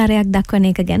ප්‍රතිචාරයක් දක්වන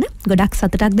එක ගැන ගොඩක්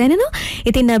සතුටක් දැනෙනවා.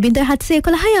 ඉතින්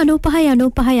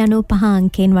 0711959595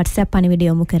 අංකයෙන් WhatsApp පණිවිඩය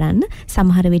යොමු කරන්න.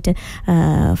 සමහර විට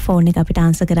ෆෝන් එක අපිට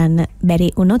ආන්සර් කරන්න බැරි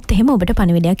වුණොත් එහෙම ඔබට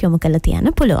පණිවිඩයක් යොමු කරලා තියන්න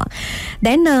පුළුවන්.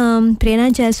 දැන් ප්‍රේනා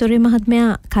ජයසූරිය මහත්මයා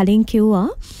කලින් කිව්වා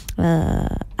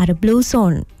අර බ්ලූ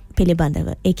සෝන් පිළිබඳව.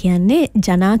 ඒ කියන්නේ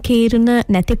ජනාකීර්ණ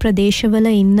නැති ප්‍රදේශවල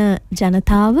ඉන්න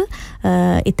ජනතාව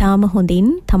ඊටාම හොඳින්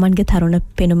Tamanගේ තරුණ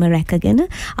පෙනුම රැකගෙන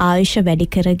ආයුෂ වැඩි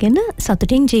කරගෙන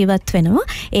සතුටින් ජීවත් වෙනවා.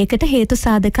 ඒකට හේතු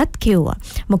සාධකත් කිව්වා.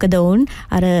 මොකද වුන්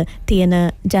අර තියෙන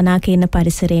ජනාකීර්ණ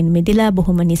පරිසරයෙන් මිදිලා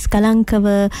බොහොම නිස්කලංකව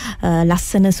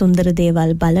ලස්සන සුන්දර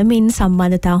දේවල් බලමින්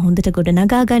සම්බන්ධතා හොඳට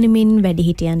ගොඩනගා ගනිමින්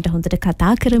වැඩිහිටියන්ට හොඳට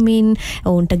කතා කරමින්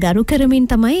ඔවුන්ට ගරු කරමින්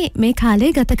තමයි මේ කාලය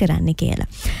ගත කරන්නේ කියලා.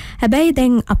 හැබැයි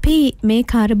දැන් අපි අපි මේ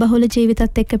කාර්යබහුල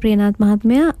ජීවිතත් එක්ක ප්‍රේනාත්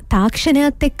මහත්මයා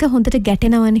තාක්ෂණයත් එක්ක හොඳට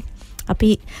ගැටෙනවනේ.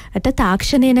 අපිට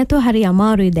තාක්ෂණය නැතුව හරි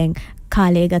අමාරුයි දැන්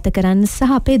කාලය ගත කරන්න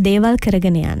සහ අපේ දේවල්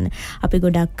කරගෙන යන්න. අපි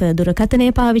ගොඩක්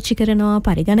දුරකථනය පාවිච්චි කරනවා,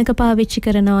 පරිගණක පාවිච්චි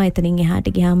කරනවා, එතනින්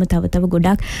එහාට ගියාම තව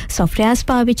ගොඩක් සොෆ්ට්වෙයාර්ස්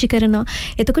පාවිච්චි කරනවා.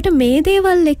 එතකොට මේ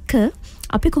දේවල් එක්ක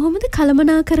අපි කොහොමද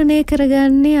කළමනාකරණය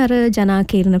කරගන්නේ අර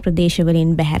ජනාකීර්ණ ප්‍රදේශවලින්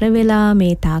බැහැර වෙලා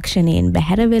මේ තාක්ෂණයෙන්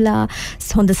බැහැර වෙලා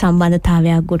හොඳ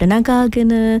සම්බන්ධතාවයක්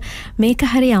ගොඩනගාගෙන මේක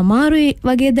හරි අමාරුයි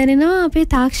වගේ දැනෙනවා අපේ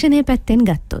තාක්ෂණය පැත්තෙන්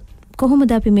ගත්තොත්.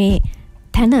 කොහොමද අපි මේ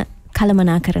තැන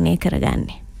කළමනාකරණය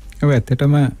කරගන්නේ? ඔව්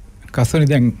ඇත්තටම කසෝනි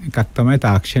දැන් එකක් තමයි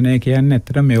තාක්ෂණය කියන්නේ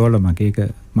ඇත්තටම මේවලම ඒක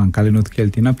මං කලිනුත්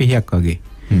කියලා තියෙනවා පිහියක් වගේ.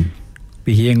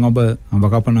 පිහියෙන් ඔබ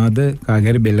අඹ කපනවද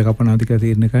කාගේ හරි බෙල්ල කපනවද කියලා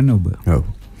තීරණය කරන්නේ ඔබ. ඔව්.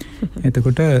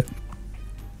 එතකොට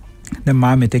දැන්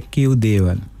මා මෙතෙක් කියු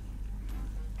දේවල්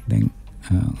දැන්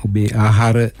ඔබේ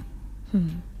ආහාර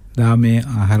දාමේ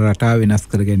ආහාර රටාව වෙනස්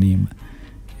කර ගැනීම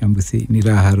යම්කිසි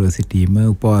නිරාහාරව සිටීම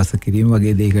උපවාස කිරීම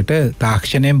වගේ දෙයකට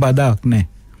තාක්ෂණයෙන් බාධාක් නැහැ.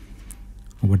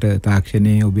 ඔබට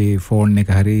තාක්ෂණයේ ඔබේ ෆෝන් එක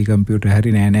හරි කම්පියුටර්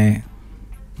හරි නෑ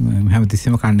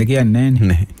හැමතිස්සෙම කණ්ඩ කියන්නේ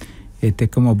නැහැ. ඒත්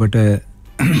එක්කම ඔබට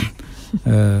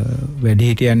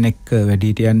වැඩිහිටියන්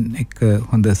එක්ක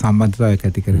හොඳ සම්බන්ධතාවයක්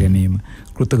ඇති කර ගැනීම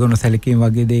කෘතගුණ සැලකීම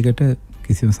වගේ දෙයකට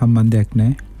කිසිම සම්බන්ධයක්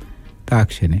නැහැ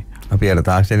තාක්ෂණය. අපි අර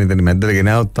තාක්ෂණය ඉතින් මැද්දට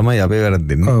ගෙනාවොත් තමයි අපේ වැරද්ද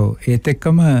දෙන්නේ. ඔව් ඒත්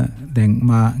එක්කම දැන්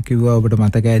මා කිව්වා ඔබට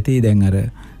මතක ඇති දැන් අර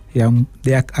යම්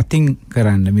දෙයක් අතින්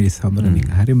කරන්න මිරිස් සම්බරණ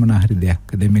එක හරි මොන හරි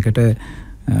දෙයක්. දැන් මේකට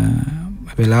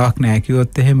වෙලාවක් නැහැ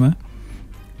කිව්වොත් එහෙම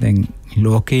දැන්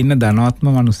ලෝකේ ඉන්න ධනවත්ම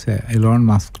මිනිස්සයා එලොන්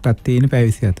මස්ක්ටත් තියෙන පැය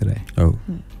 24යි. ඔව්.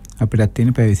 අපිටත්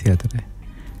තියෙන පැය 24යි.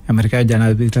 ඇමරිකාවේ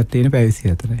ජනාධිපතිටත් තියෙන පැය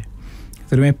 24යි.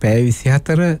 ඒතර මේ පැය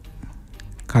 24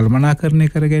 කල්පනාකරණය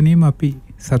කර ගැනීම අපි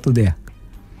සතු දෙයක්.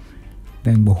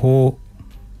 දැන් බොහෝ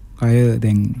අය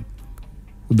දැන්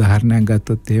උදාහරණයක්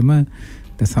ගත්තොත් එහෙම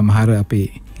දැන් සමහර අපේ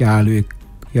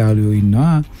යාළුවෝ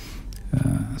ඉන්නවා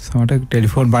සමහරට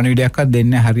ටෙලිෆෝන් පණිවිඩයක්වත්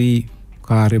දෙන්නේ හරි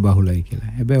කාර්ය බහුලයි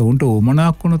කියලා. හැබැයි උන්ට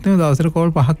ඕමනාවක් වුණොත් නේ දවසට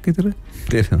කෝල් 5ක් විතර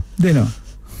දෙනවා.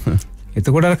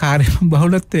 එතකොට අර කාර්ය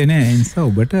බහුලත්වේ නෑ. ඒ නිසා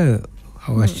ඔබට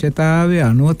අවශ්‍යතාවය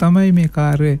අනුව තමයි මේ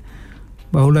කාර්ය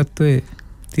බහුලත්වයේ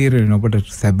තීරණය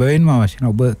ඔබට සැබවින්ම අවශ්‍ය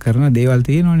නැහැ. ඔබ කරන දේවල්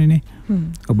තියෙනවනේ නේ.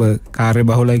 ඔබ කාර්ය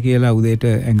බහුලයි කියලා උදේට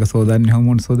ඇඟ සෝදන්නේ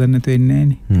හොමෝන් සෝදන්නේ නැතුව එන්නේ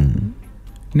නෑනේ.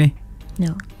 නේ?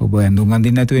 නෝ. ඔබ ඇඳුම්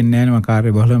අඳින්න නැතුව එන්නේ නෑනේ. මම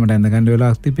කාර්ය බහුලව මට ඇඳ ගන්න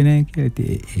වෙලාවක් තිබෙන්නේ නැහැ කියලා.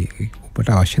 ඉතින් ඔබට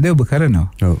අවශ්‍ය දේ ඔබ කරනවා.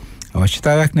 ඔව්.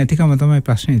 අවශ්‍යතාවයක් නැතිකම තමයි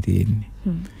ප්‍රශ්නේ තියෙන්නේ.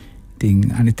 ඉතින්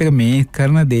අනිත් එක මේ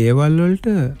කරන දේවල් වලට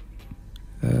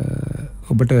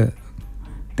ඔබට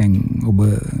දැන් ඔබ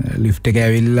ලිෆ්ට් එක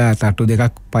ඇවිල්ලා තට්ටු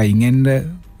දෙකක් පයින් එන්න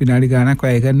විනාඩි ගාණක්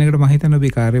වැය කරන එකට මම හිතනවා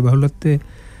ඔබේ කාර්ය බහුලත්වයේ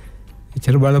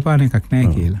එච්චර බලපාන එකක් නැහැ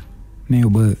කියලා. නේ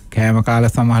ඔබ කෑම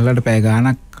කාලා සමහරවිට පැය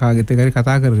ගාණක් කාගෙත් එක්ක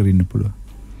කතා කර ඉන්න පුළුවන්.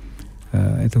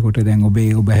 එතකොට දැන් ඔබ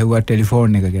ඇහුවා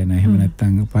ටෙලිෆෝන් එක ගැන එහෙම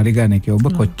නැත්නම් පරිගණකය ඔබ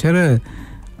කොච්චර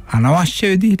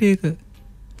අනවශ්‍ය විදිහට ඒක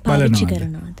පාවිච්චි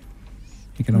කරනවද?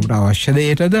 ඒක නෝට අවශ්‍ය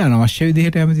දෙයටද අනවශ්‍ය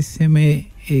විදිහට හැමතිස්සෙම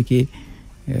ඒකේ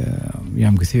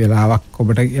යම් කිසි වෙලාවක්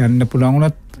ඔබට යන්න පුළුවන්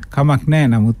වුණත් කමක් නැහැ.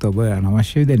 නමුත් ඔබ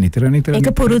අනවශ්‍ය විදිහට නිතර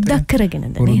ඒක පුරුද්දක් කරගෙනද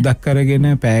නේ? පුරුද්දක් කරගෙන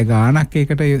පැය ගාණක්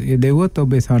ඒකට යෙදුවොත්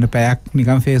ඔබ සමහර පැයක්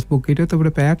නිකන් Facebook හිටියොත්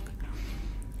ඔබට පැයක්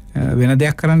වෙන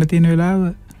දෙයක් කරන්න තියෙන වෙලාව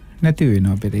නැති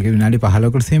වෙනවා. අපිට ඒක විනාඩි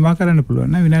 15කට සීමා කරන්න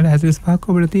පුළුවන් නේද? විනාඩි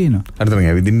 45ක් ඔබට තියෙනවා. හරිද?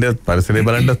 ඇවිදින්නත් පරිසරය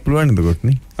බලන්නත් පුළුවන් එතකොට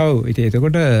නේ. ඔව්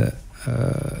එතකොට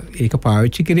ඒක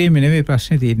පාවිච්චි කිරීමේ නෙවෙයි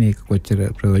ප්‍රශ්නේ තියෙන්නේ. ඒක කොච්චර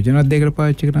ප්‍රයෝජනවත් දෙයකට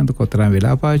පාවිච්චි කරනවද කොතරම්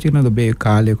වෙලා පාවිච්චි කරනවද ඔබේ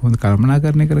කාලය කොහොමද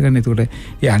කල්පනාකරණය කරගන්න. එතකොට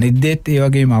ඒ අනිත් දෙත් ඒ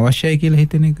වගේම අවශ්‍යයි කියලා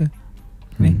හිතන එක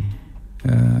නේ.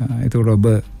 එතකොට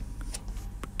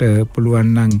ඔබට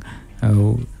පුළුවන් නම්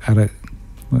අර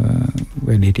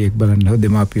වැඩිහිටියෙක් බලන්න හෝ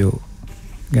දෙමාපියෝ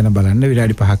ගැන බලන්න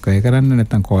විනාඩි 5ක් වැය කරන්න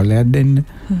නැත්නම් කෝල් එකක් දෙන්න.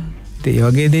 ඉතින් ඒ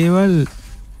වගේ දේවල්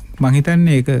මං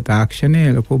හිතන්නේ ඒක තාක්ෂණයේ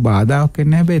ලොකු බාධාවක්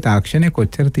වෙන්නේ නැහැ. හැබැයි තාක්ෂණය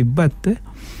කොච්චර තිබ්බත්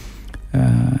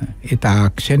ඒ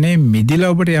තාක්ෂණයේ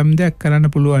මිදිලා ඔබට යම් දෙයක් කරන්න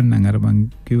පුළුවන් නම් අර මං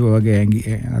කිව්වා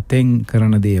වගේ අතෙන්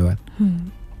කරන දේවල්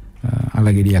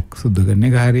අලගෙඩියක් සුද්ධ කරන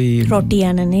එක හරි රොටි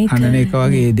අනන එක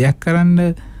වගේ දෙයක්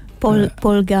කරන්න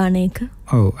පොල් ගාන එක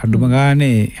ඔව් අඩුම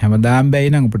ගානේ හැමදාම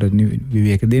බැයි නම් ඔබට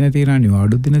විවේක දෙන තියෙනවා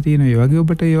නිවාඩු දෙන තියෙනවා. ඒ වගේ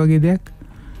ඔබට ඒ වගේ දෙයක්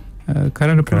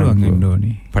කරන්න පුළුවන් වෙන්න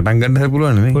ඕනේ. පටන් ගන්න හරි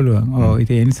පුළුවන් නේ. පුළුවන්. ඔව්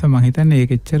ඉතින් ඒ නිසා මම හිතන්නේ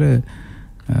ඒක එච්චර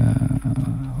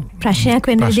ප්‍රශ්නයක්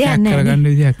වෙන්න විදියක් නැහැ. කරගන්න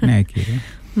විදියක් නැහැ කියලා.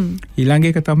 ඊළඟ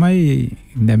එක තමයි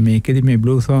දැන් මේකෙදි මේ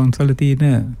බ්ලූ සෝන්ග්ස් වල තියෙන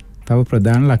තව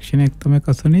ප්‍රධාන ලක්ෂණයක් තමයි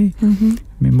කසුනේ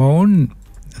මේ මොවුන්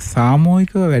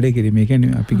සාමූහික වැඩ කිරීම. ඒ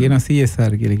කියන්නේ අපි කියන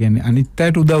CSR කියලා කියන්නේ අනිත්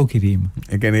අයට උදව් කිරීම.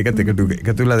 ඒ කියන්නේ ඒකත්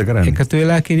එකතු වෙලාද කරන්නේ? එකතු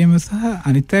වෙලා කිරීම සහ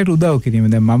අනිත් අයට උදව් කිරීම.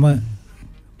 දැන් මම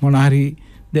මොන හරි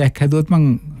දෙයක් හැදුවොත් මං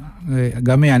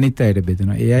ගමේ අනිත් අයට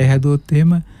බෙදනවා. ඒ අය හැදුවොත්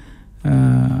එහෙම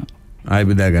ආයෙ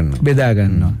බෙදා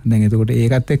ගන්නවා. දැන් එතකොට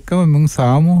ඒකත් එක්කම මුන්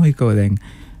සාමූහිකව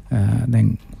දැන්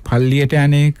පල්ලියට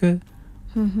අනේක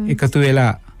එකතු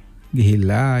වෙලා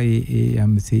ගිහිල්ලා ඒ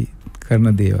යම්සි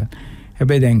කරන දේවල්.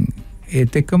 හැබැයි දැන්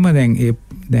ඒත් එක්කම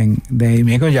දැන්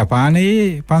මේක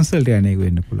ජපානයේ පන්සලට යන්නේක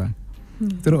වෙන්න පුළුවන්.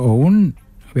 ඒතර ඔවුන්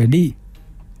වැඩි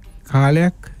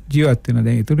කාලයක් ජීවත් වෙනවා.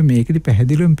 දැන් ඒතර මේකෙදි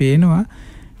පැහැදිලිවම පේනවා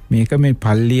මේක මේ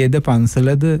පල්ලියේද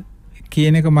පන්සලද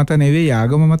කියන එක මත නෙවෙයි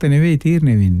ආගම මත නෙවෙයි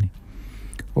තීරණය වෙන්නේ.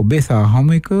 ඔබේ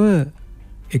සාමූහිකව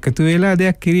එකතු වෙලා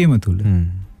දෙයක් කිරීම තුල.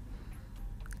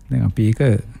 දැන් අපි ඒක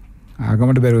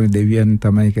ආගමට බැරුව දෙවියන්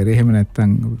තමයි කරේ. එහෙම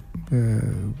නැත්නම්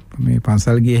මේ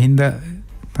පන්සල් ගියේ හින්දා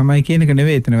තමයි කියන එක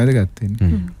නෙවෙයි එතන වැදගත්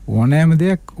වෙන්නේ. ඕනෑම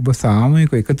දෙයක් ඔබ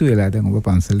සාමූහිකව එකතු වෙලා දැන් ඔබ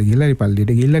පන්සල ගිහලා හරි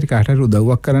පල්ලියට ගිහලා හරි කාට හරි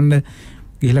උදව්වක් කරන්න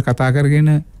ගිහලා කතා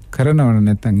කරගෙන කරනවනම්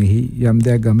නැත්නම් එහි යම්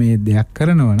දෙයක් ගමේ දෙයක්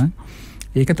කරනවනම්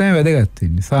ඒක තමයි වැදගත්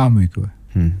වෙන්නේ සාමූහිකව.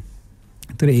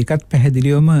 ඒතර ඒකත්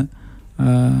පැහැදිලිවම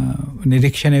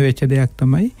නිරීක්ෂණය වෙච්ච දෙයක්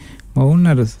තමයි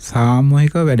මොවුන් අර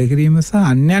සාමූහිකව වැඩ කිරීම සහ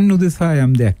අන්‍යයන් උදෙසා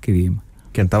යම් දෙයක් කිරීම.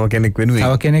 කියන්නේ තව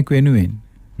කෙනෙක් වෙනුවෙන්.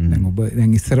 දැන් ඔබ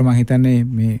දැන් ඉස්සර මම හිතන්නේ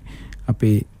මේ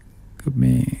අපේ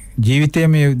මේ ජීවිතයේ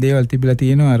මේ දේවල් තිබිලා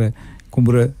තියෙනවා අර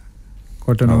කුඹුර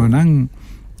කොටනවා නම්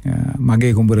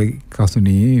මගේ කුඹුර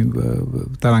කසුනේ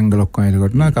තරංග ලොක්කම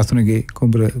එලකොටනවා කසුනේගේ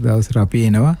කුඹුර දවසට අපි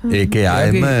එනවා. ඒකේ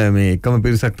ආයෙම මේ එකම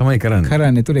පිරිසක් තමයි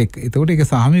කරන්නේ. ඒතකොට ඒක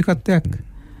සාමූහිකත්වයක්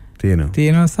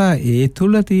තියෙනවා සහ ඒ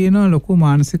තුල තියෙන ලොකු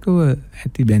මානසිකව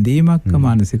ඇති බැඳීමක්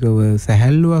මානසිකව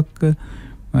සැහැල්ලුවක්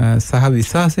සහ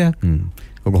විශ්වාසයක්.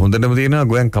 ඔක හොඳටම තියෙනවා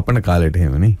ගෝයන් කපන කාලේට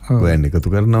එහෙමනේ. ගෝයන්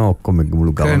එකතු කරනවා ඔක්කොම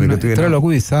මුළු ගමම එකතු වෙනවා. ඒතර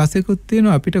ලොකු විශ්වාසයකුත්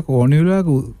තියෙනවා අපිට කෝණි වෙලාවක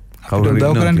උදව්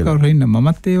කරන්න කවුරු ඉන්න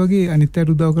මමත් ඒ වගේ අනිත්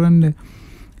අයට උදව් කරන්න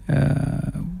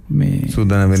මේ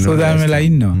සූදානම් වෙලා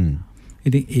ඉන්නවා.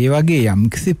 ඉතින් ඒ වගේ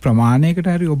යම්කිසි ප්‍රමාණයකට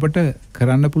හරි ඔබට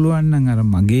කරන්න පුළුවන් නම් අර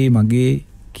මගේ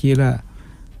කියලා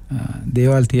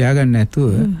දේවල් තියාගන්න නැතුව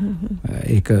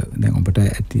ඒක දැන් ඔබට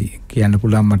ඇති කියන්න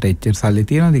පුළුවන් මට එච්චර සල්ලි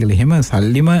තියනවාද කියලා. එහෙම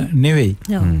සල්ලිම නෙවෙයි.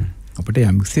 අපිට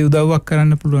යම්කිසි උදව්වක්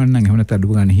කරන්න පුළුවන් නම් එහෙම නැත්නම්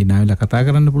අඩු ගන්න hina වෙලා කතා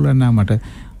කරන්න පුළුවන් නම් මට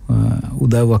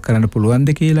උදව්වක් කරන්න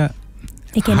පුළුවන්ද කියලා.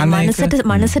 ඒ කියන්නේ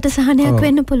මනසට සහනයක්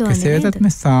වෙන්න පුළුවන් නේද? කෙසේවත්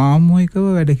මේ සාමූහිකව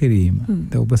වැඩ කිරීම.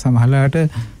 ඔබ සමහරලාට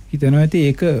හිතනවා ඇති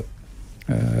ඒක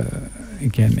ඒ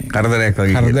කියන්නේ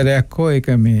කරදරයක් හෝ ඒක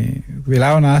මේ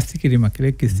වෙලාව නාස්ති කිරීමක්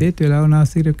කියලා. කිසිසේත් වෙලාව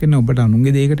නාස්ති කිරීමක් කියන්නේ ඔබට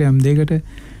අනුන්ගේ දෙයකට යම් දෙයකට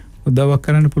උදව්වක්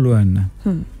කරන්න පුළුවන්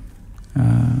නම්.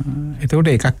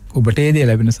 එතකොට එකක් ඔබට ඒ දේ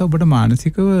ලැබෙන නිසා ඔබට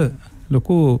මානසිකව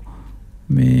ලොකු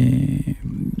මේ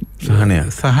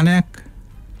සහනයක්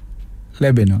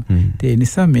ලැබෙනවා. ඒ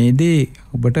නිසා මේ දේ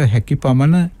ඔබට හැකි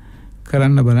පමණ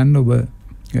කරන්න බලන්න. ඔබ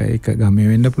ඒක ගමේ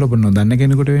වෙන්න පුළුවන්, ඔබ නොදන්න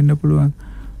කෙනෙකුට වෙන්න පුළුවන්,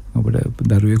 ඔබට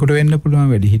දරුවෙකුට වෙන්න පුළුවන්,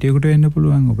 වැඩිහිටියෙකුට වෙන්න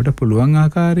පුළුවන්. ඔබට පුළුවන්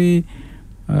ආකාරයේ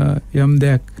යම්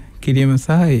දෙයක් කිරීම සහ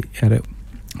අර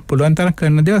පුළුවන් තරම්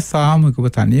කරන දේවල් සාමූහිකව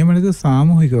තනියම නේද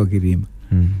සාමූහිකව කිරීම.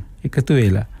 එකතු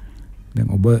වෙලා දැන්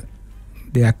ඔබ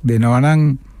දෙයක් දෙනවා නම්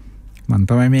මං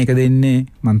තමයි මේක දෙන්නේ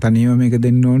මං තනියම මේක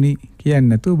දෙන්න ඕනි කියන්නේ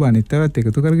නැතුව ඔබ අනිත්වත්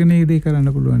එකතු කරගෙන ඒ දේ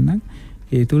කරන්න පුළුවන් නම්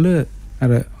ඒ තුල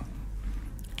අර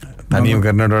තනියම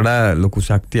කරනට වඩා ලොකු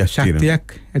ශක්තියක්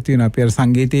ඇති වෙනවා. අපි අර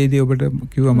සංගීතයේදී ඔබට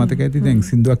කිව්වා මතක ඇති දැන්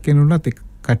සින්දුවක් කියනොත්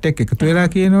කට්ටයක් එකතු වෙලා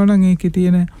කියනවා නම් ඒකේ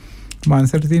තියෙන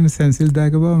මනසට තියෙන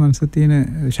සෙන්සිල්දායක බව මනසට තියෙන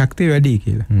ශක්තිය වැඩි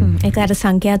කියලා. ඒක අර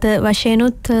සංඛ්‍යාත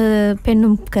වශයෙන්ුත්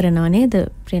පෙන්눔 කරනවා නේද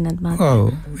ප්‍රේනත් මහත්මයා?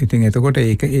 ඔව්. ඉතින් එතකොට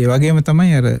ඒක ඒ වගේම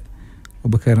තමයි අර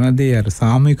ඔබ කරන දේ අර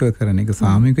සාමූහිකව කරන එක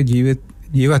සාමූහික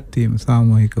ජීවත් වීම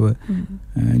සාමූහිකව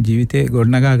ජීවිතේ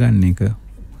ගොඩනගා ගන්න එක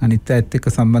අනිත් අයත් එක්ක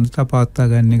සම්බන්ධතා පවත්වා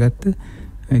ගන්න එකත්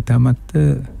ඊටමත්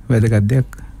වැදගත්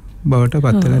දෙයක් බවට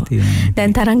පත් වෙලා තියෙනවා.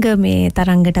 දැන්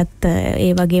තරංගටත් ඒ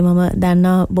වගේ මම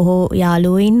දන්නා බොහෝ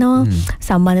යාළුවෝ ඉන්නවා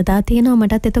සම්බන්ධතා තියෙනවා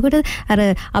මටත්. එතකොට අර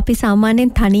අපි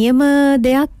සාමාන්‍යයෙන් තනියම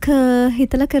දෙයක්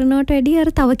හිතලා කරනවට වැඩිය අර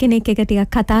තව කෙනෙක් එක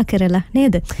ටිකක් කතා කරලා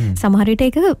නේද? සමහර විට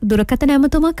ඒක දුරකථන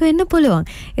ඇමතුමක් වෙන්න පුළුවන්.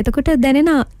 එතකොට දැනෙන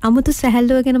අමුතු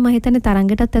සැහැල්ලුව ගැන මම හිතන්නේ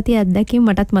තරංගටත් ඇති අත්දැකීම්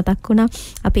මටත් මතක් වුණා.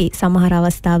 අපි සමහර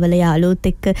අවස්ථාවල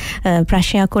යාළුවොත් එක්ක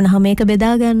ප්‍රශ්නයක් වුණාම මේක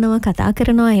බෙදා ගන්නවා කතා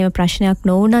කරනවා. එහෙම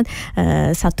ප්‍රශ්නයක් නොවුනත්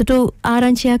සතුට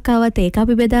ආරංචියක් ආවත් ඒක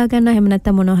අපි බෙදා ගන්නවා. එහෙම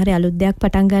නැත්නම් මොනවා හරි අලුත් දෙයක්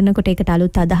පටන් ගන්නකොට ඒකට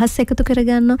අලුත් අදහස් එකතු කර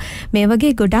ගන්නවා. මේ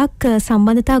වගේ ගොඩක්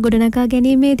සම්බන්ධතා ගොඩනගා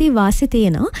ගැනීමේදී වාසි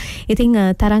තියෙනවා. ඉතින්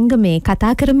තරංග මේ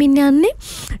කතා කරමින් යන්නේ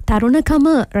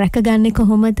තරුණකම රැකගන්නේ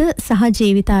කොහොමද සහ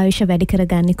ජීවිත ආයුෂ වැඩි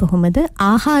කරගන්නේ කොහොමද?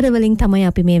 ආහාර වලින් තමයි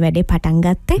අපි මේ වැඩේ පටන්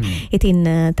ගත්තේ. ඉතින්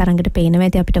තරංගට පේනවා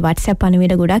ඇති අපිට WhatsApp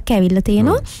පණිවිඩ ගොඩක් ඇවිල්ලා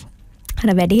තියෙනවා.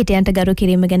 අර වැඩිහිටියන්ට ගරු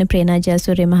කිරීම ගැන ප්‍රේනා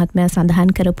ජයසූරිය මහත්මයා සඳහන්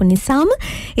කරපු නිසාම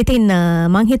ඉතින්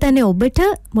මං හිතන්නේ ඔබට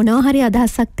මොනවා හරි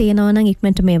අදහසක් තියෙනවා නම්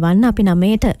ඉක්මනට මේ වන්න අපි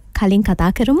 9ට කලින්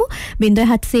කතා කරමු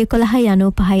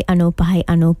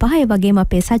 0711 වගේම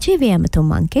අපේ සජීවී ඇමතුම්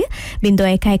අංකය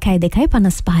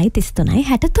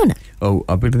 01125533. ඔව්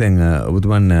අපිට දැන්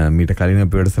ඔබතුමන් මීට කලින්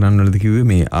අපේ වැඩසටහන් වලදී කිව්වේ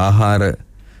මේ ආහාර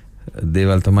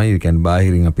දේවල් තමයි කියන්නේ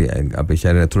බාහිරින් අපේ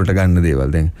ශරීරය ඇතුළට ගන්න දේවල්.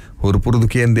 දැන් හොරු පුරුදු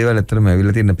කියන දේවල් ඇත්තටම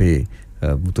ඇවිල්ලා තියෙන අපේ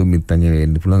මුතු මිත්තන්ය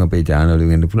වෙන්න පුළුවන් අපේ channel වලින්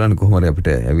වෙන්න පුළුවන් කොහොම හරි අපිට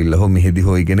ඇවිල්ලා හො මෙහෙදි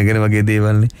හො ඉගෙනගෙන වගේ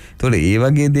දේවල්නේ. ඒතකොට ඒ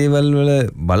වගේ දේවල් වල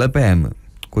බලපෑම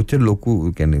කොච්චර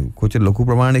ලොකු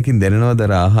ප්‍රමාණයකින් දැනෙනවද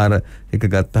ආහාර එක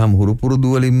ගත්තාම හුරු පුරුදු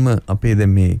වලින්ම අපේ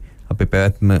දැන් මේ අපේ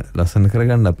පැවැත්ම ලස්සන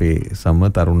කරගන්න අපේ සම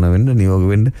තරුණ වෙන්න නියෝග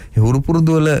වෙන්න ඒ හුරු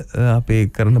පුරුදු වල අපේ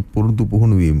කරන පුරුදු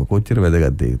පුහුණු වීම කොච්චර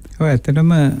වැදගත්ද ඒක? ඔව් ඇත්තටම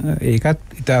ඒකත්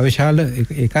ඉතා විශාල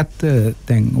ඒකත්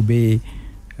දැන් ඔබේ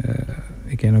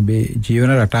ඒ කියන්නේ ඔබේ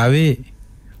ජීවන රටාවේ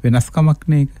වෙනස්කමක්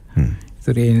නේ ඒක.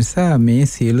 ඒ නිසා මේ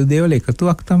සියලු දේවල්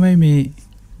එකතුවක් තමයි මේ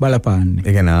බලපාන්නේ.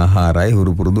 ඒ කියන්නේ ආහාරයි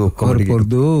හුරු පුරුදු ඔක්කොම හුරු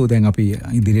පුරුදු දැන් අපි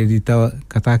ඉදිරියේදී තව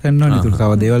කතා කරනවානේ. ඒක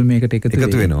තව දේවල් මේකට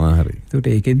එකතු වෙනවා. හරි. ඒකට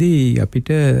ඒකෙදි අපිට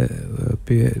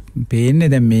පේන්නේ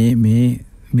දැන් මේ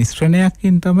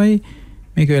මිශ්‍රණයකින් තමයි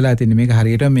මේක වෙලා තින්නේ. මේක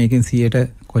හරියට මේකෙන් 100ට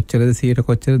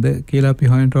කොච්චරද කියලා අපි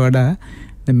හොයනට වඩා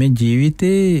දැන් මේ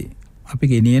ජීවිතේ අපි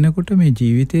ගෙනියනකොට මේ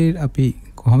ජීවිතේ අපි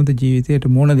කොහොමද ජීවිතයට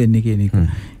මුණ දෙන්නේ කියන එක.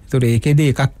 ඒතකොට ඒකෙදි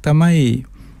එකක් තමයි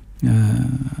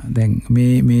දැන්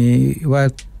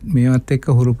මේවත් එක්ක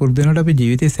හුරු පුරුදු වෙනකොට අපි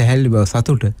ජීවිතේ සැහැල්ලු බව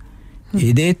සතුට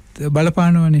ඒ දේත්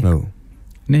බලපානවනේ. ඔව්.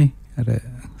 නේ අර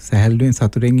සැහැල්ලුවෙන්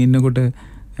සතුටෙන් ඉන්නකොට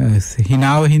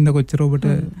හිනාව හින්දා කොච්චර ඔබට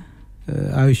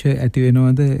ආයුෂ ඇති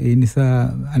වෙනවද? ඒ නිසා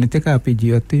අනිත් එක අපි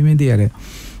ජීවත් වීමේදී අර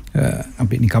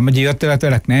අපි නිකම්ම ජීවත් වෙලා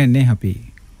වැඩක් නැහැ නේ. අපි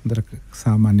හොඳට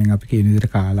සාමාන්‍යයෙන් අපි කියන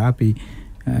විදිහට කාලා අපි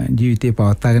ජීවිතේ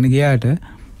පවත්වාගෙන ගියාට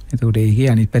එතකොට ඒකේ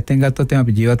අනිත් පැත්තෙන් ගත්තොත්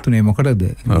අපි ජීවත් වුණේ මොකටද?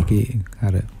 ඒකේ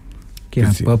අර කියන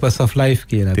purpose of life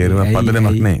කියලා. තේරුම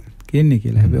පදනමක් නැහැ. කියන්නේ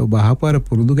කියලා. හැබැයි ඔබ අහපාර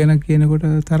පුරුදු ගැන කියනකොට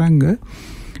තරංග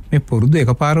මේ පුරුදු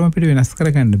එකපාරම අපිට වෙනස්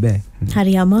කරගන්න බෑ.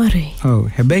 හරි අමාරුයි. ඔව්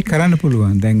හැබැයි කරන්න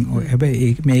පුළුවන්. දැන් හැබැයි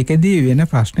මේකෙදී වෙන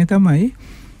ප්‍රශ්නේ තමයි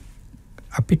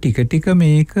අපි ටික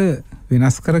මේක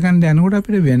වෙනස් කරගන්න යනකොට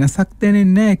අපිට වෙනසක්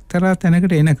දැනෙන්නේ නැහැ එක්තරා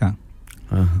තැනකට එනකන්.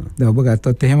 දැන් ඔබ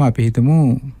ගත්තොත් එහෙම අපි හිතමු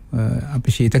අපි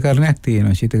ශීතකරණයක්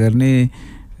තියෙනවා. ශීතකරණේ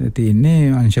තියෙන්නේ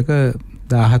අංශක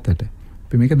 17ට.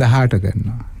 අපි මේක 18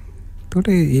 කරනවා. එතකොට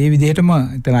ඒ විදිහටම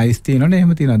එතන අයිස් තියෙනවනේ.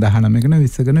 එහෙම තියෙනවා 19 කරන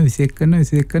 20 කරන 21 කරන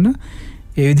 21 කරන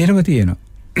ඒ විදිහටම තියෙනවා.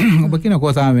 ඔබ කියන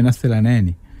කොහොම වෙනස් වෙලා නැහැ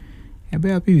නේ.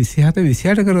 හැබැයි අපි 27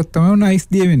 28 කරොත් තමයි උන අයිස්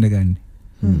දිය වෙන්න ගන්නේ.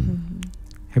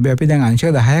 හැබැයි අපි දැන් අංශක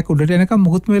 10ක් උඩට එනකම්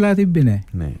මුකුත්ම වෙලා තිබ්බේ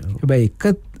නැහැ. හැබැයි එක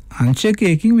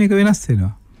අංශකයකින් මේක වෙනස්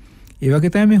වෙනවා. ඒ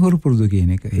වගේ තමයි මේ හුරු පුරුදු කියන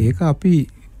එක. ඒක අපි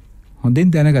හොඳින්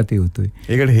දැනගත යුතුයි.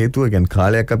 ඒකට හේතුව කියන්නේ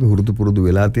කාලයක් අපි හුරුදු පුරුදු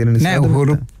වෙලා තියෙන නිසා නෑ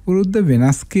හුරු පුරුද්ද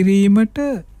වෙනස් කිරීමට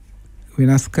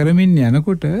වෙනස් කරමින්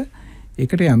යනකොට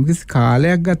ඒකට යම්කිසි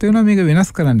කාලයක් ගත වෙනවා මේක වෙනස්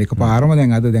කරන්න. එකපාරම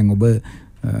දැන් අද දැන් ඔබ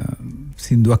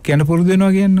සින්දුවක් කියන්න පුරුදු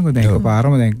වෙනවා කියන්නකෝ. දැන්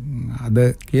එකපාරම දැන් අද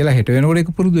කියලා හෙට වෙනකොට ඒක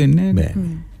පුරුදු වෙන්නේ නෑ.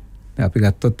 දැන් අපි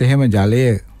ගත්තොත් එහෙම ජලය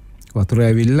වතුර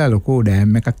ඇවිල්ලා ලොකු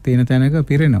ඩෑම් එකක් තියෙන තැනක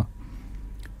පිරෙනවා.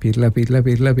 පිරලා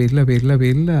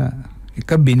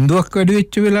එක බින්දුවක් වැඩි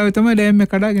වෙච්ච වෙලාවේ තමයි ඩෑම් එක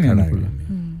කඩාගෙන යන්නේ.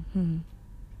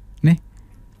 නේ?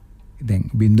 දැන්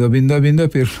බින්දුව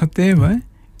පිරුණොත් එහෙම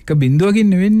එක බින්දුවකින්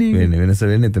නෙවෙන්නේ වෙනස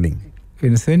වෙන්නේ එතනින්.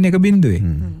 වෙනස වෙන්නේ එක බින්දුවේ.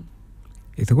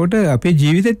 එතකොට අපේ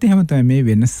ජීවිතෙත් එහෙම තමයි මේ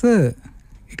වෙනස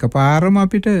එකපාරම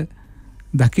අපිට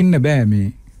දකින්න බෑ මේ.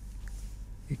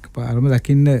 එකපාරම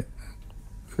දකින්න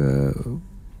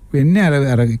වෙන්නේ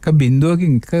අර එක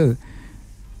බින්දුවකින් එක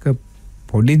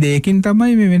පොඩි දෙයකින්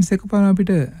තමයි මේ වෙනස එකපාරම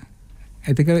අපිට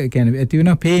ඇති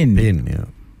වෙනවා පේන්නේ.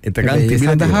 එතකන්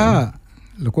සඳහා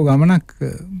ලොකු ගමනක්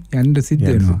යන්න සිද්ධ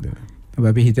වෙනවා.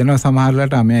 අපි හිතනවා සමහර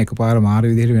වෙලාවට අමයා එකපාර මාර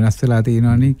විදිහට වෙනස් වෙලා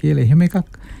තියෙනවානේ කියලා. එහෙම එකක්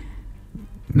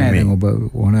නෑ. දැන් ඔබ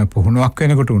ඕන පුහුණුවක්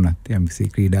වෙනකොට උනත් යම්කිසි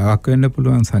ක්‍රීඩාවක් වෙන්න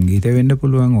පුළුවන්, සංගීතය වෙන්න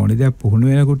පුළුවන්, ඕන දෙයක් පුහුණු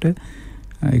වෙනකොට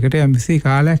ඒකට යම්කිසි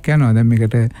කාලයක් යනවා. දැන්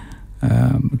මේකට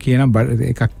කියන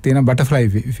එකක් තියෙන බටර්ෆ්ලයි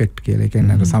ඉෆෙක්ට් කියලා. ඒ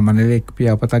කියන්නේ අර සමනලෙක්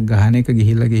පියාපතක් ගහන එක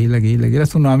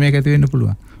ගිහිල්ලා සුනාමියක් ඇති වෙන්න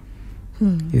පුළුවන්.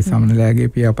 ඒ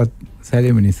සමනලයාගේ පියාපත්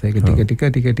සැලෙම නිසා ඒක ටික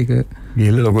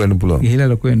ගිහිල්ලා ලොකු වෙන්න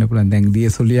පුළුවන්. දැන් දිය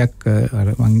සුලියක් අර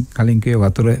මං කලින් කිව්ව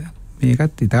වතුර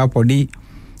මේකත් ඉතා පොඩි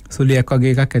සුලියක්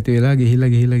වගේ එකක් ඇති වෙලා ගිහිල්ලා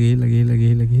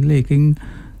ඒකෙන්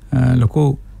ලොකු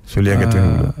සුලියක් ඇති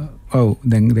වෙනවා. ඔව්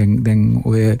දැන්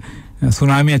ඔය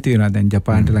සුනාමිය ඇති වෙනවා. දැන්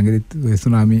ජපාන්ට ළඟදී ඔය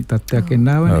සුනාමි තත්ත්වයක් එන්න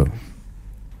ආවනේ.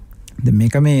 දැන්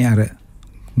මේක මේ අර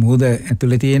මුහුද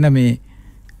ඇතුලේ තියෙන මේ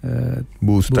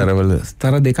බූස්තරවල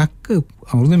ස්තර දෙකක්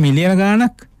අවුරුදු මිලියන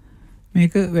ගාණක්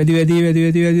මේක වැඩි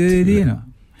තියෙනවා.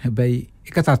 හැබැයි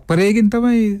එක තත්පරයකින්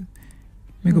තමයි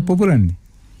මේක පොපුරන්නේ.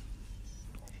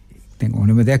 දැන්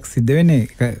ඕනම දෙයක් සිද්ධ වෙන්නේ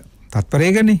එක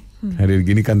තත්පරයකනේ. හරියට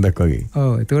ගිනි කන්දක් වගේ.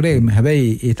 ඔව් එතකොට හැබැයි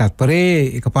ඒ තත්පරේ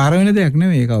එකපාර වෙන දෙයක්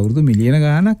නෙවෙයි. ඒක අවුරුදු මිලියන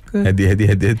ගාණක් හැදි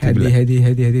තිබිලා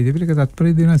ඒක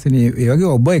තත්පරේ වෙනස් වෙන. ඒ වගේ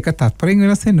ඔබ එක තත්පරෙන්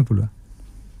වෙනස් වෙන්න පුළුවන්.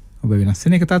 ඔබ වෙනස්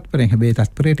වෙන එක තත්පරෙන්. හැබැයි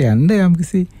තත්පරයට යන්න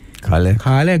යම්කිසි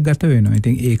කාලයක් ගත වෙනවා.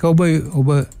 ඉතින් ඒක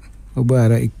ඔබ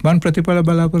අර ඉක්මන් ප්‍රතිඵල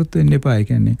බලාපොරොත්තු වෙන්න එපා. ඒ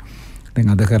කියන්නේ දැන්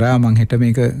අද කරා මං හෙට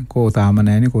මේක කෝතාම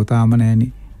නෑනේ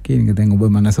කියන එක දැන් ඔබ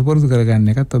මනස පුරුදු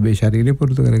කරගන්න එකත් ඔබේ ශරීරය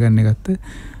පුරුදු කරගන්න එකත්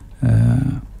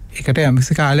ඒකට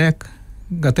යම්කිසි කාලයක්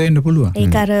ගත වෙන්න පුළුවන්.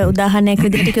 ඒක අර උදාහරණයක්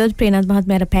විදිහට කිව්වොත් ප්‍රේනත්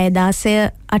මහත්මයා අර පැය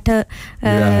 16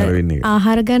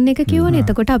 ආහාර ගන්න එක කිව්වනේ.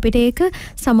 එතකොට අපිට ඒක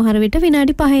සමහර විට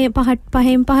විනාඩි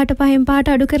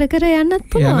 5ට අඩු කර යන්නත්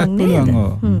පුළුවන් නේද?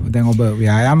 දැන් ඔබ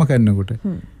ව්‍යායාම කරනකොට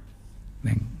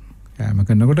දැන් යාම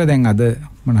කරනකොට දැන් අද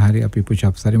මොන හරි අපි පුෂ්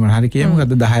අප්ස් හරි මොන හරි කියමු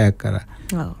අද 10ක් කරා.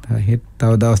 ඔව්. හෙට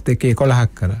තව දවස් දෙකක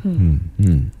 11ක් කරා.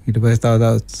 ඊට පස්සේ තව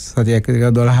දවස් සතියක්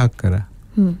 12ක් කරා.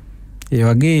 ඒ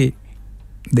වගේ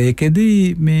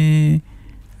දෙකෙදී මේ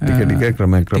ටික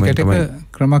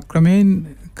ක්‍රමයෙන්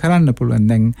කරන්න පුළුවන්.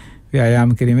 දැන්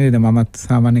ව්‍යායාම කිරීමේදී මමත්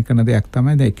සාමාන්‍ය කරන දෙයක්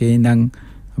තමයි දැන් එකේ ඉඳන්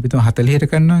අපි තුම 40ට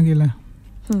කරනවා කියලා.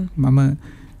 මම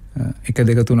 1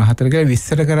 2 3 4 කියලා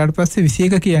 20ට කරාට පස්සේ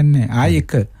 21 කියන්නේ ආයි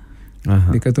 1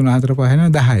 2 3 4 5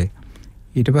 වෙනවා 10.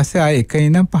 ඊට පස්සේ ආයි 1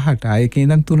 ඉඳන් 5ට ආයි 1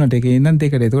 ඉඳන් 3ට 1 ඉඳන්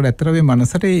 2ට. ඒකෝට ඇත්තට මේ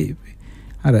මනසට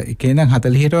අර 1 ඉඳන්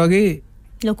 40ට වගේ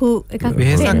ලොකු එකක්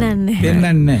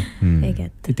වෙන්නන්නේ.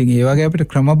 ඒකත්. ඉතින් ඒ වගේ අපිට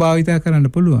ක්‍රම භාවිතා කරන්න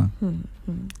පුළුවන්.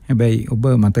 හැබැයි ඔබ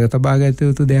මතක තබා ගත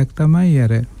යුතු දෙයක් තමයි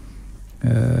අර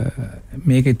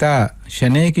මේක ඉතා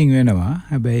ෂණයකින් වෙනවා.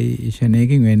 හැබැයි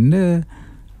ෂණයකින් වෙන්න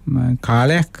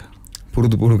කාලයක්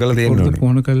පුරුදු කරලා තියෙන්න ඕනේ.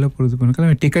 පුරුදු කරලා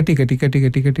ටික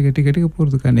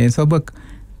පුරුදු කරන. ඒ සබ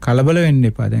කලබල වෙන්න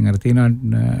එපා. දැන් අර තියෙනවා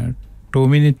 2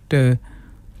 minute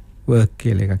work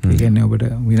කියලා එකක්. ඒ කියන්නේ ඔබට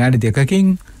විනාඩි 2කින්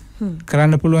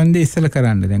කරන්න පුළුවන් දේ ඉස්සෙල්ලා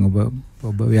කරන්න. දැන්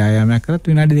ඔබ ව්‍යායාමයක් කරත්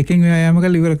විනාඩි 2කින් ව්‍යායාම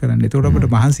කරලා ඉවර කරන්න. ඒතකොට අපිට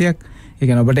මහන්සියක් ඒ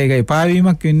කියන්නේ ඔබට ඒක එපා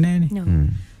වීමක් වෙන්නේ නැහැ නේ.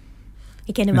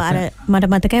 ඒ කියන්නේ මට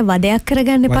මතකයි වදයක්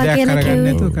කරගන්න එපා කියලා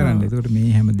කිව්වේ. කරන්න. ඒතකොට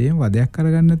මේ හැමදේම වදයක්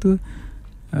කරගන්න නැතුව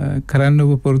කරන්න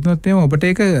ඔබ පුරුදුනොත් එහෙම ඔබට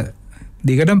ඒක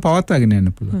දිගටම පවත්වාගෙන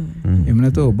යන්න පුළුවන්. එහෙම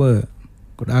නැත්නම් ඔබ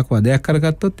ගොඩාක් වදයක්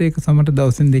කරගත්තොත් ඒක සමහරට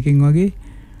දවසින් දෙකකින් වගේ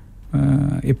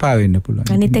එපා වෙන්න පුළුවන්.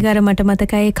 අනිත් එක අර මට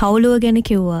මතකයි කවුලුව ගැන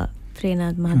කිව්වා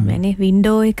ප්‍රේනාත් මහත්මයානේ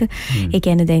වින්ඩෝ එක. ඒ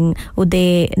කියන්නේ දැන්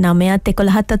උදේ 9ත්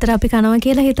 11ත් අතර අපි කනවා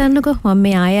කියලා හිතන්නකෝ. මම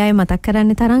මේ ආයෙ මතක්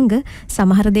කරන්නේ තරංග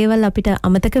සමහර දේවල් අපිට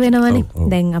අමතක වෙනවනේ.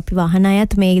 දැන් අපි වහන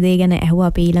අයත් මේ දේ ගැන ඇහුවා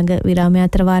අපි ඊළඟ විරාමය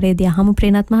අතර වාරයේදී අහමු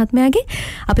ප්‍රේනාත් මහත්මයාගේ.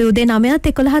 අපි උදේ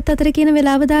 9ත් 11ත් අතර කියන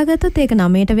වෙලාව දාගත්තොත් ඒක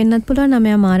 9ට වෙන්නත් පුළුවන්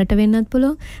 9 මාරට වෙන්නත්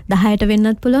පුළුවන් 10ට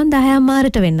වෙන්නත් පුළුවන් 10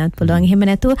 මාරට වෙන්නත් පුළුවන්. එහෙම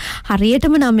නැතුව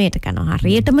හරියටම 9ට කනවා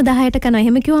හරියටම 10ට කනවා.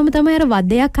 එහෙම කිව්වම තමයි අර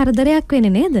වදයක් කරදරයක්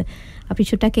වෙන්නේ නේද? අපි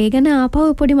චුට්ටක් ඒ ගැන ආපහු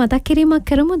පොඩි මතක් කිරීමක්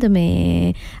කරමුද මේ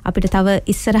අපිට තව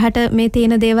ඉස්සරහට මේ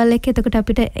තියෙන දේවල් එක්ක එතකොට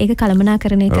අපිට ඒක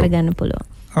කළමනාකරණය කරගන්න පුළුවන්.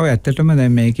 ඔව් ඇත්තටම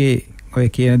දැන් මේකේ ඔය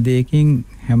කියන දෙයකින්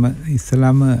හැම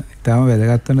ඉස්සලාම තාම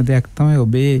වැදගත් වෙන දෙයක් තමයි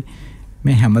ඔබේ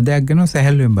මේ හැම දෙයක් ගැන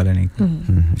සැහැල්ලුවෙන් බලන එක.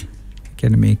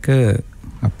 කියන්නේ මේක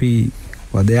අපි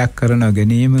වදයක් කරන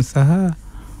ගැනීම සහ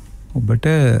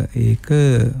ඔබට ඒක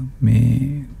මේ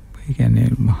ඒ කියන්නේ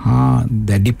මහා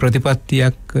දැඩි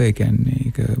ප්‍රතිපත්තියක් ඒ කියන්නේ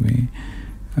ඒක මේ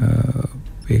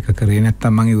ඒක කරේ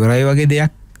නැත්තම් මං ඉවරයි වගේ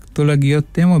දෙයක් තුල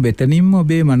ගියොත් එහෙම බෙතනින්ම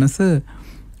ඔබේ මනස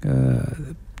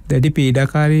දැඩි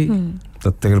පීඩාකාරී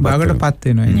තත්ත්වයකටපත්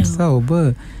වෙනවා. ඒ නිසා ඔබ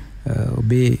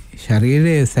ඔබේ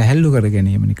ශරීරය සැහැල්ලු කර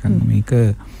ගැනීම නිකන් මේක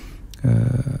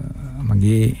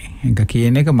මගේ එක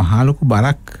කියන එක මහා ලොකු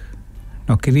බරක්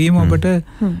නොකිරීම ඔබට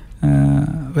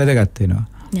වැදගත් වෙනවා.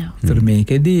 ඒතර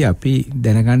මේකෙදී අපි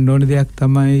දැනගන්න ඕන දෙයක්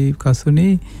තමයි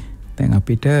කසුනේ දැන්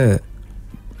අපිට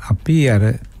අපි අර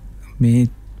මේ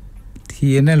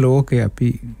තියෙන ලෝකේ අපි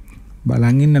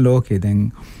බලන් ඉන්න ලෝකේ දැන්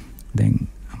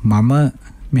මම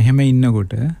මෙහෙම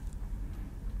ඉන්නකොට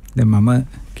දැන් මම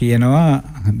කියනවා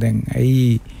දැන් ඇයි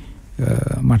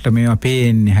මට මේවා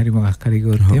පේන්නේ හරි මොකක් හරි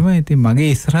කිව්වොත් එහෙම ඉතින්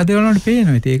මගේ ඉස්සරහ දේවල් වලට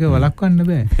පේනවා. ඉතින් ඒක වළක්වන්න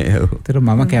බෑ. ඒතර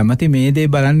මම කැමති මේ දේ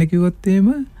බලන්න කිව්වොත්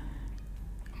එහෙම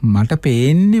මට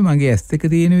පේන්නේ මගේ ඇස් දෙක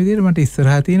තියෙන විදිහට මට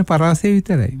ඉස්සරහා තියෙන පරාසය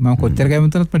විතරයි. මම කොච්චර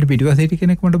කැමති වුණත් මට පිටිපස්සේ හිටි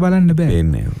කෙනෙක් මට බලන්න බෑ.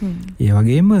 පේන්නේ. ඒ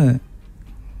වගේම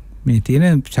මේ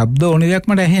තියෙන ශබ්ද ඕන දෙයක්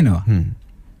මට ඇහෙනවා.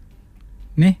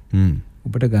 නේ?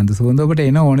 ඔබට ගඳ සුවඳ ඔබට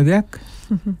එන ඕන දෙයක්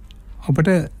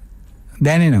ඔබට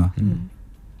දැනෙනවා.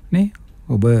 නේ?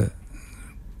 ඔබ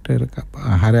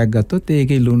ආහාරයක් ගත්තොත්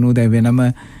ඒකේ ලුණු දැන් වෙනම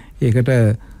ඒකට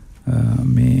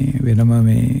මේ වෙනම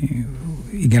මේ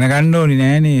ඉගෙන ගන්න ඕනේ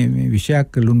නෑනේ මේ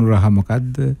විෂයක් ලුණු රහ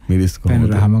මොකද්ද මිරිස්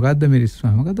කොහොමද රහ මොකද්ද මිරිස්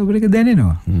රහ මොකද්ද ඔබට ඒක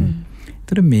දැනෙනවා.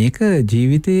 ඒතර මේක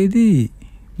ජීවිතේදී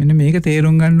මෙන්න මේක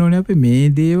තේරුම් ගන්න ඕනේ අපි මේ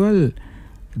දේවල්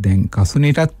දැන්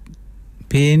කසුනිටත්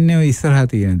පේන්නේ ඉස්සරහා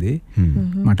තියෙන දේ.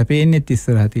 මට පේන්නේ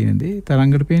ඉස්සරහා තියෙන දේ.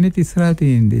 තරංගට පේන්නේ ඉස්සරහා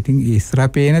තියෙන දේ. ඉතින් ඉස්සරහා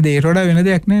පේන දේට වඩා වෙන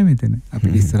දෙයක් නැහැ මෙතන.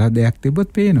 අපිට ඉස්සරහා දෙයක්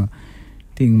තිබ්බොත් පේනවා.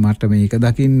 ඉතින් මට මේක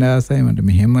දකින්න ආසයි. මට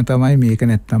මෙහෙම තමයි මේක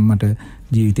නැත්තම් මට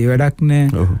ජීවිතේ වැඩක්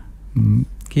නැහැ.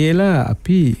 කියලා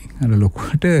අපි අර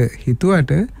ලොකුවට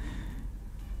හිතුවට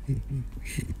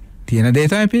තියෙන දේ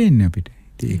තමයි පේන්නේ අපිට.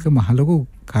 ඒක මහ ලොකු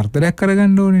කරදරයක්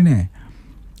කරගන්න ඕනේ නෑ.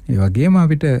 ඒ වගේම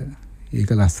අපිට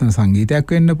ඒක ලස්සන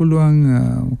සංගීතයක් වෙන්න පුළුවන්,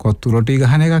 කොත්තු රොටි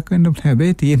ගහන එකක් වෙන්න පුළුවන්.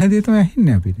 හැබැයි තියෙන දේ තමයි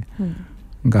ඇහෙන්නේ අපිට.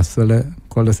 ගස්වල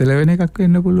කොළ සෙලවෙන එකක්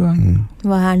වෙන්න පුළුවන්.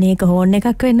 වාහනයක හෝන්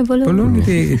එකක් වෙන්න පුළුවන්.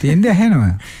 ඉතින් තියෙන්නේ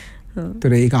ඇහෙනවා.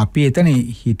 ඒතර ඒක අපි එතන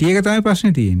හිටිය එක තමයි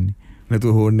ප්‍රශ්නේ තියෙන්නේ.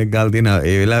 නැතු හෝන් එක ගාලා තියෙන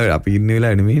ඒ වෙලාවේ අපි ඉන්න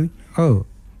වෙලාවේ නෙමෙයිනේ. ඔව්.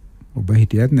 ඔබ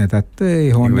හිටියත් නැතත්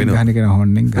ඒ හෝන් එක ගහන කෙනා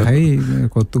හෝන් එක ගහයි,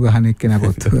 කොත්තු ගහන කෙනා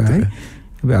කොත්තු ගහයි.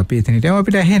 අපි එතන හිටියම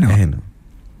අපිට ඇහෙනවා.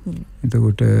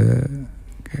 එතකොට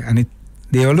අනිත්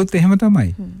දේවලුත් එහෙම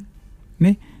තමයි.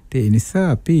 නේ? ඒ නිසා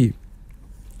අපි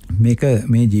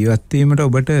මේ ජීවත් වීමට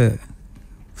ඔබට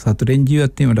සතුටෙන්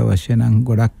ජීවත් වීමට අවශ්‍ය නම්,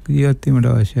 ගොඩක් ජීවත් වීමට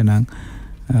අවශ්‍ය නම්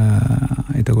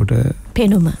එතකොට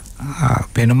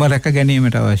පෙනුම රැක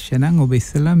ගැනීමට අවශ්‍ය නම් ඔබ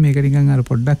ඉස්සෙල්ලා මේක නිකන් අර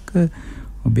පොඩ්ඩක්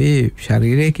ඔබේ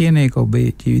ශරීරය කියන එක,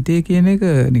 ඔබේ ජීවිතය කියන එක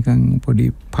නිකන් පොඩි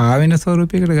පාවෙන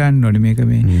ස්වරූපයකට ගන්න ඕනේ. මේක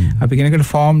මේ අපි කියන එකට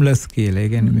ෆෝම්ලස් කියලා.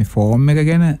 ඒ කියන්නේ මේ ෆෝම් එක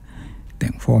ගැන,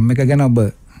 දැන් ෆෝම් එක ගැන ඔබ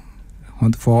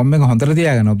ෆෝම් එක හොඳට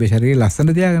තියාගන්න, ඔබේ ශරීරය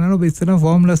ලස්සනට තියාගන්න ඔබ ඉස්සෙල්ලා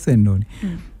ෆෝම්ලස් වෙන්න ඕනේ.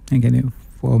 ඒ කියන්නේ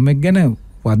ෆෝම් එක ගැන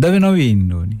වද වෙනවී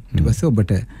ඉන්න ඕනේ. ඊට පස්සේ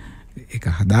ඔබට ඒක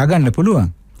හදාගන්න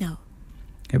පුළුවන්.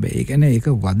 හැබැයි ඒ කියන්නේ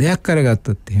ඒක වදයක්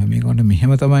කරගත්තොත් එහෙම මේක උන්ට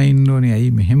මෙහෙම තමයි ඉන්න ඕනේ. ඇයි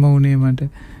මෙහෙම වුනේ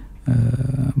මට?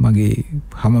 මගේ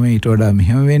හැම මේට වඩා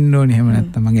මෙහෙම වෙන්න ඕනේ. එහෙම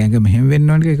නැත්නම් මගේ ඇඟ මෙහෙම වෙන්න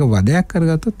ඕනේ. ඒක වදයක්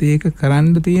කරගත්තොත් ඒක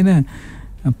කරන්න තියෙන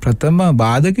ප්‍රථම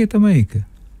බාධකේ තමයි ඒක.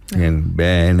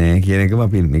 බෑ නෑ කියන එකම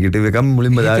අපි නෙගටිව් එකම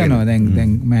මුලින්ම දාගෙන යනවා.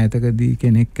 දැන් මෑතකදී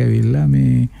කෙනෙක් ඇවිල්ලා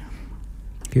මේ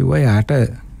කිව්වා යාට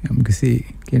යම්කිසි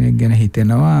කෙනෙක් ගැන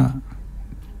හිතෙනවා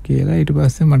කියලා. ඊට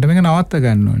පස්සේ මට මේක නවත්ත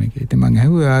ගන්න ඕනේ කියලා. ඉතින් මං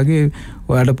ඇහුවා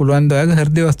ඔයාට පුළුවන් ද ඔයාගේ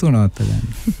හෘද වස්තුව නවත්ත ගන්න?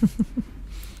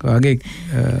 ඔයාගේ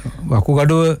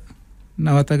වකුගඩුව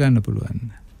නවත්ත ගන්න පුළුවන්.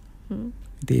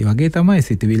 ඉතින් ඒ වගේ තමයි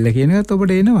සිතවිල්ල කියන එකත්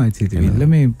ඔබට එනවා. සිතවිල්ල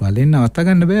මේ බලෙන් නවත්ත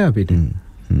ගන්න බෑ අපිට.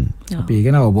 අපි ඒක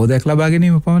න අවබෝධයක් ලබා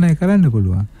ගැනීම පමණයි කරන්න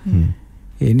පුළුවන්.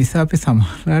 ඒ නිසා අපි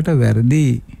සමහරවිට වැරදි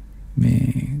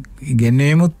මේ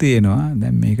ඉගෙනීමුත් තියෙනවා.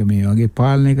 දැන් මේක මේ වගේ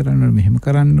පාලනය කරන්න ඕනේ, මෙහෙම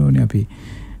කරන්න ඕනේ. අපි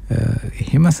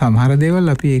එහෙම සමහර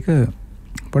දේවල් අපි ඒක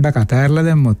පොඩක් අතහැරලා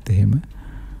දැම්මොත් එහෙම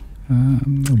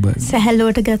ඔබ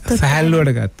සැහැල්ලුවට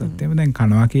ගත්තොත් එහෙම දැන්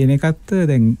කනවා කියන එකත්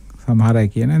දැන් සමහර අය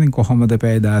කියන දැන් කොහොමද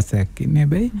පැය 16ක් ඉන්නේ.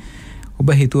 හැබැයි ඔබ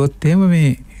හිතුවොත් එහෙම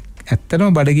මේ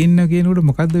ඇත්තටම බඩගින්න කියනකොට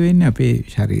මොකද්ද වෙන්නේ? අපේ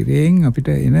ශරීරයෙන් අපිට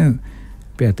එන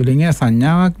අපේ ඇතුලෙන් එන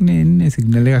සංඥාවක් නේ එන්නේ,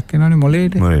 සිග්නල් එකක් එනවනේ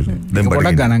මොලේට. දැන්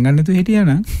පොඩක් ගණන් ගන්න තු හිටියා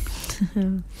නම්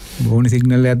බෝනි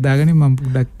සිග්නල් එකක් දාගෙන මම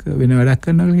පොඩ්ඩක් වෙන වැඩක්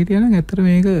කරනවා කියලා හිටියා නම් ඇත්තට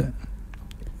මේක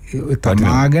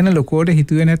තමාගෙන ලොකෝට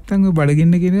හිතුවේ නැත්තම් ඔය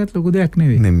බඩගින්න කියන එකත් ලොකු දෙයක්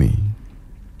නෙමෙයි.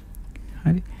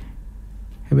 හරි.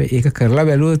 හැබැයි ඒක කරලා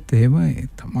බැලුවොත් එහෙම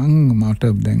තමන් මට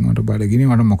බඩගිනි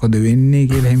මට මොකද වෙන්නේ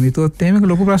කියලා එහෙම හිතුවොත් එහෙම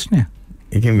ලොකු ප්‍රශ්නයක්.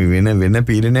 ඒකෙන් වෙන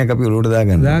පීඩනයක් අපි ඔලුවට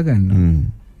දාගන්න.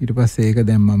 ඊට පස්සේ ඒක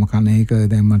දැන් මම කන එක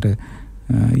දැන් මට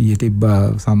ඊයේ තිබ්බා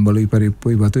සම්බලුයි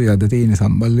පරිප්පුයි වතුයි අද තියෙන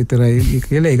සම්බල් විතරයි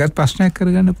කියලා ඒකත් ප්‍රශ්නයක්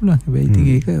කරගන්න පුළුවන්. හැබැයි ඉතින්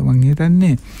ඒක මං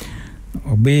හිතන්නේ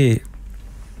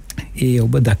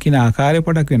ඔබ දකින ආකාරය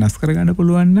පොඩක් වෙනස් කරගන්න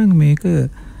පුළුවන් නම් මේක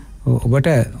ඔබට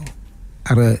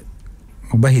අර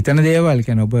ඔබ හිතන දේවල්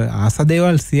කියන්නේ ඔබ ආස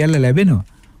දේවල් සියල්ල ලැබෙනවා.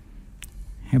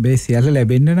 හැබැයි සියල්ල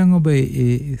ලැබෙන්න නම් ඔබ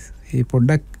ඒ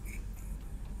පොඩ්ඩක්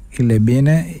ලැබෙන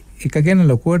එක ගැන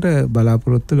ලොකුවට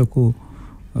බලාපොරොත්තු ලොකු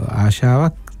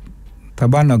ආශාවක්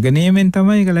තබා නොගැනීමෙන්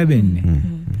තමයි ඒක ලැබෙන්නේ.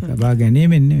 තබා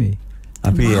ගැනීමෙන් නෙවෙයි.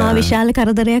 අපි විශාල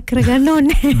කරදරයක් කරගන්න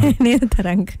ඕනේ නේද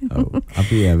තරංග?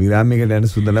 අපි විරාමයකට යන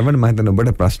සුදුලමන මම හිතන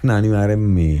ඔබට ප්‍රශ්න අනිවාර්යෙන්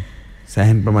මේ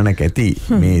සෑහෙන ප්‍රමාණයක් ඇති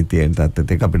මේ තියෙන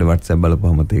තත්ත්වයට එක අපිට WhatsApp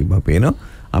බලපුවම තිබ්බා පේනවා.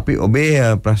 අපි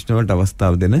ඔබේ ප්‍රශ්න වලට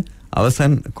අවස්ථාව දෙන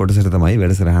අවසන් කොටසට තමයි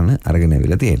වැඩසටහන අරගෙන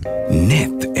අවිලා තියෙන්නේ.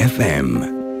 Neth FM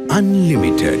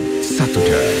Unlimited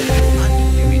Sathuta.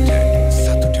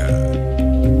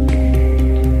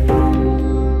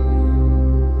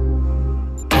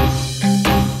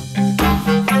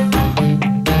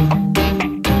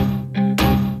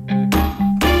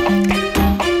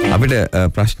 අපිට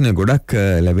ප්‍රශ්න ගොඩක්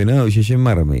ලැබෙනවා විශේෂයෙන්ම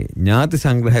අර මේ ඥාති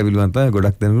සංග්‍රහය පිළිබඳව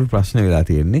ගොඩක් දෙනෙකුට ප්‍රශ්න වෙලා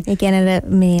තියෙන්නේ. ඒ කියන්නේ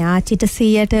මේ ආච්චිට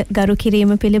 100ට ගරු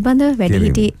කිරීම පිළිබඳව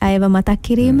වැඩිහිටි අයව මතක්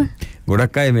කිරීම.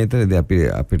 ගොඩක් අය මේතරදී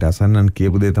අපිට අසන්නන්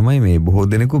කියපු දේ තමයි මේ බොහෝ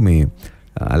දෙනෙකු මේ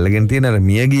අල්ලගෙන තියෙන අර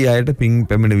මියගිය අයට පින්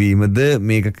පැමිණවීමද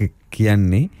මේක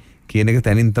කියන්නේ කියන එක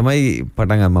තැනින් තමයි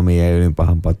පටන් ගන්න. මම ඒ අය වෙනුවෙන්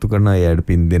පහන් පත්තු කරනවා, ඒ අයට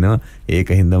පින් දෙනවා.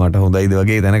 ඒක හින්දා මට හොඳයිද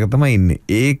වගේ තැනක තමයි ඉන්නේ.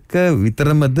 ඒක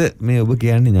විතරමද මේ ඔබ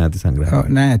කියන්නේ ඥාති සංග්‍රහය?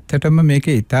 නෑ, ඇත්තටම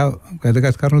මේකේ ඉතා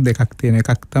වැදගත් කරුණු දෙකක් තියෙන.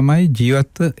 එකක් තමයි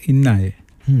ජීවත්ව ඉන්න අය.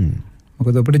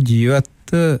 මොකද අපිට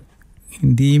ජීවත්ව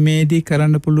ඉඳීමේදී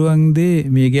කරන්න පුළුවන් දේ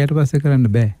මේ ගියට පස්සේ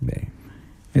කරන්න බෑ.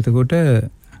 එතකොට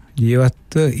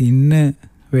ජීවත්ව ඉන්න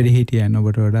වැඩිහිටියන්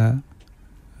ඔබට වඩා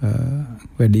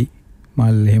වැඩි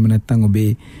මල් එහෙම නැත්නම්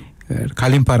ඔබේ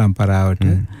කලින් පරම්පරාවට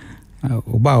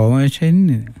ඔබ අවශ්‍යයෙන්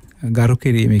ගරු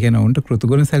කිරීම, කියන්නේ ඔවුන්ට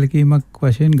කෘතගුණ සැලකීමක්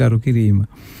වශයෙන් ගරු කිරීම,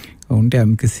 ඔවුන්ට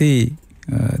යම්කිසි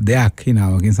දෙයක්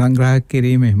හිනාවකින් සංග්‍රහ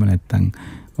කිරීම, එහෙම නැත්නම්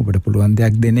ඔබට පුළුවන්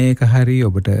දෙයක් දෙන එක හරි,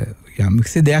 ඔබට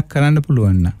යම්කිසි දෙයක් කරන්න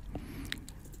පුළුවන් නම්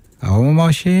අවම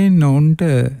වශයෙන් ඔවුන්ට,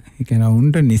 ඒ කියන්නේ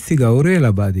ඔවුන්ට නිසි ගෞරවය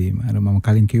ලබා දීම. අර මම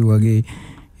කලින් කිව්වා වගේ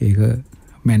ඒක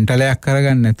මෙන්ටලයක්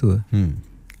කරගන්න නැතුව,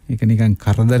 ඒක නිකන්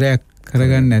කරදරයක්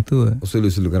කරගන්න නැතුව,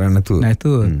 උසුළු කරන්න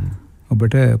නැතුව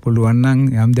ඔබට පුළුවන් නම්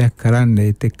යම් දෙයක් කරන්න.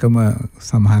 ඒත් එක්කම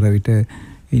සමහර විට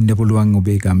ඉන්න පුළුවන්,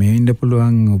 ඔබේ ගමේ ඉන්න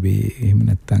පුළුවන්, ඔබේ එහෙම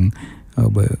නැත්නම්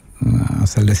ඔබ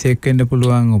අසල්ලසෙක් වෙන්න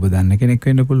පුළුවන්, ඔබ දන්න කෙනෙක්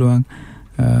වෙන්න පුළුවන්.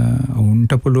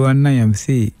 ඔවුන්ට පුළුවන් නම්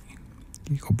යම්සි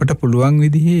ඔබට පුළුවන්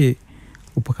විදිහේ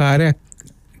උපකාරයක්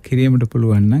කිරීමට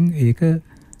පුළුවන් නම් ඒක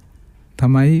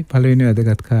තමයි පළවෙනි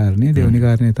වැදගත් කාරණේ. දෙවෙනි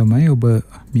කාරණේ තමයි ඔබ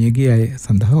මියගිය අය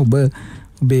සඳහා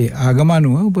ඔබේ ආගම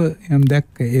අනුව ඔබ යම් දෙයක්,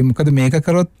 ඒ මොකද මේක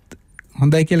කරොත්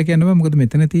හොඳයි කියලා කියන්න බෑ. මොකද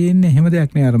මෙතන තියෙන්නේ එහෙම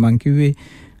දෙයක් නේ. අර මං කිව්වේ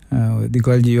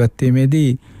දිගල් ජීවත්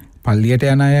වීමේදී පල්ලියට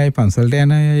යන අයයි පන්සලට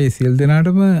යන අයයි සියලු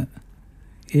දෙනාටම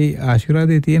ඒ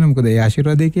ආශිර්වාදය තියෙන. මොකද ඒ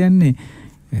ආශිර්වාදය කියන්නේ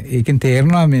ඒකෙන්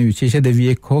තේරෙනවා මේ විශේෂ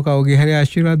දෙවියෙක් හෝ කවුගේ හරි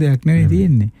ආශිර්වාදයක් නෙවෙයි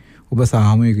තියෙන්නේ. ඔබ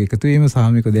සාමූහික එකතු වීම,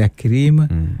 සාමූහික දෙයක් කිරීම,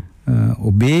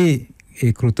 ඔබේ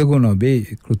ඒ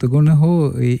කෘතගුණ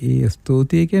හෝ ඒ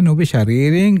ස්තුතිය කියන්නේ ඔබේ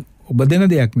ශරීරයෙන් ඔබ දෙන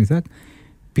දෙයක් මිසක්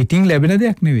පිටින් ලැබෙන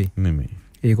දෙයක් නෙවෙයි.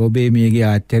 ඒක ඔබේ මේගේ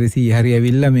ආචාර්යසී හරි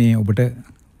ඇවිල්ලා මේ ඔබට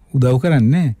උදව්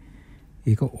කරන්නේ.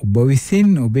 ඒක ඔබ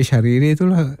විසින් ඔබේ ශරීරය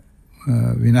තුළ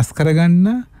වෙනස්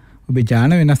කරගන්න, ඔබේ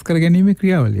ඥාන වෙනස් කර ගැනීමේ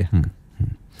ක්‍රියාවලිය.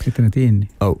 එතන තියෙන්නේ.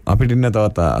 ඔව්, අපිට ඉන්න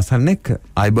තවත් අසන්නෙක්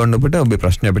අයිබෝන් ඔබට ඔබේ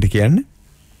ප්‍රශ්නේ අපිට කියන්න.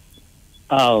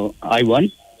 අයිබෝන්.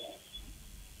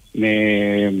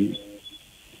 මේ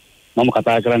මම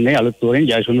කතා කරන්නේ අලුත්වරින්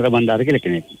ජයසුන්දර බණ්ඩාර කියලා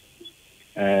කෙනෙක්.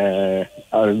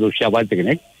 දුෂ්‍යාපාත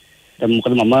කෙනෙක්. දැන්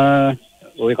මොකද මම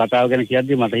ওই කතාව ගැන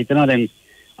කියද්දි මට හිතෙනවා දැන්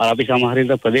අපි සමහර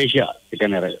විට ප්‍රදේශය, ඒ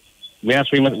කියන්නේ අර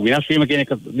වෙනස් වීම කියන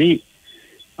එකදී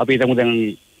අපි හිතමු දැන්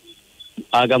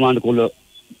ආගමනුකූල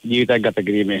ජීවිතයක් ගත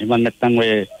කිරීම. එහෙම නැත්නම්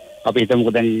ඔය අපි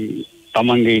හිතමුකෝ දැන්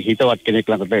තමන්ගේ හිතවත් කෙනෙක්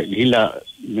ළඟට ගිහිල්ලා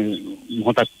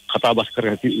මොහොතක් කතා බස්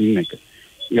කරගෙන ඉන්න එක.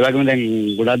 ඒ වගේම දැන්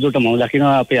ගොඩක් දුරට මම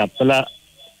දකිනවා අපේ අත්තලා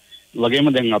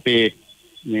වගේම දැන් අපේ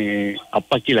මේ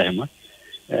අප්පච්චිලා එහෙම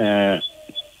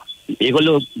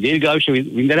ඒගොල්ලෝ දීර්ඝායුෂ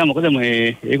වින්දනා. මොකද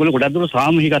මේ ඒගොල්ලෝ ගොඩක් දුර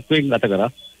සාමූහිකත්වයෙන් ගත කරා.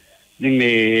 ඉතින්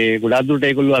මේ ගොඩක් දුරට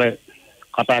ඒගොල්ලෝ අර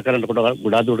කතා කරනකොට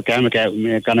ගොඩක් දුරට කෑම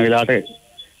කන වෙලාවට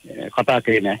කතා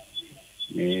කරේ නැහැ.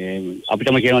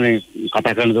 අපිටම කියනවානේ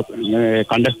කතා කරන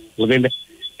කණ්ඩ උදෙන්ද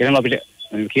එනම අපිට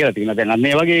කියලා තියෙනවා. දැන් අන්න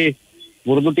ඒ වගේ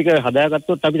මුරුදු ටික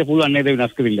හදාගත්තොත් අපිට පුළුවන් නේද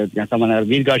වෙනස් කරන්න. දැන් සමහර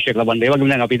දීර්ඝාෂයක් ලබන්න. ඒ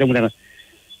වගේම දැන් අපි හිතමු දැන්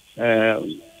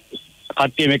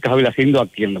කට්ටිය මේක හවිලා සින්දුවක්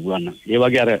කියන්න පුළුවන් නම්, ඒ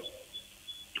වගේ අර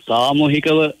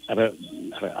සාමූහිකව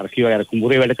අර කිව්වා අර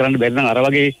කුඹුරේ වැඩ කරන්න බැරි නම් අර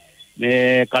වගේ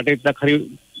මේ කටයුත්තක් හරි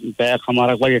පැයක්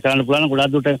සමහරක් වගේ කරන්න පුළුවන් නම්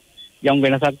ගොඩක් දුරට යම්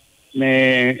වෙනසක්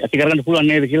මේ ඇති කරගන්න පුළුවන්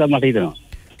නේද කියලා මට හිතෙනවා.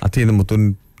 අතින මුතුන්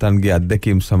තන්ගේ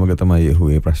අත්දැකීම් සමග තමයි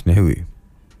ඒ ප්‍රශ්නේ ඇහුවේ.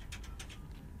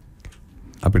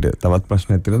 අපිට තවත්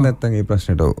ප්‍රශ්නයක් තියෙනවා නැත්නම් ඒ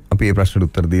ප්‍රශ්නෙට අපි ඒ ප්‍රශ්නෙට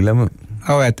උත්තර දීලාම.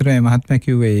 ඔව්, ඇත්තටම මේ මහත්මයා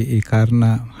කිව්වේ ඒ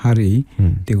කාරණා හරි.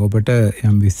 ඉතින් ඔබට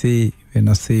යම් විසි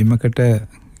වෙනස් වීමකට,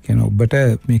 කියන්නේ ඔබට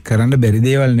මේ කරන්න බැරි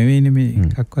දේවල් නෙවෙයිනේ මේ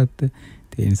එකක්වත්.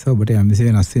 ඒ නිසා ඔබට යම් විසි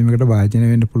වෙනස් වීමකට වාජන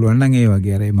වෙන්න පුළුවන් නම් ඒ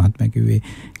වගේ අර මේ මහත්මයා කිව්වේ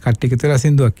කට්ටිය කියලා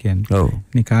සින්දුවක් කියන්නේ. ඔව්.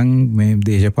 නිකන් මේ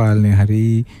දේශපාලනේ හරි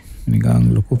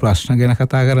නිකන් ලොකු ප්‍රශ්න ගැන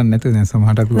කතා කරන්නේ නැතුව දැන්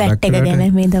සමහරට ගොඩක්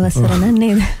ගැන මේ දවස්වල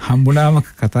නේද හම්බුනාම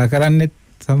කතා කරන්නේ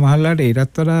සමහරලාට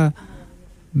ඊටත් වඩා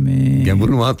මේ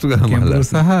ගැඹුරු මාතෘකා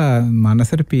සහ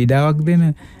මනසට පීඩාවක් දෙන.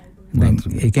 දැන්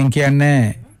ඒකෙන් කියන්නේ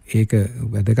ඒක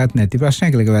වැදගත් නැති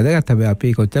ප්‍රශ්නයක් කියලා. ඒක වැදගත්. හැබැයි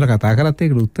අපි කොච්චර කතා කරත්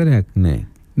ඒකට උත්තරයක්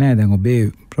නෑ. දැන් ඔබේ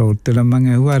ප්‍රවෘත්තිවල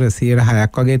මම අහුවා අර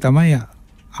 6% වගේ තමයි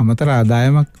අමතර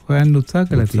ආදායමක් හොයන්න උත්සාහ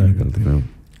කළා තියෙනවා.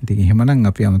 ඉතින් එහෙමනම්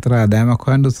අපි අමතර ආදායමක්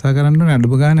හොයන්න උත්සාහ කරන්න ඕනේ.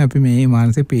 අඩුම ගානේ අපි මේ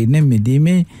මානසික පීඩනයෙන්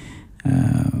මිදීමේ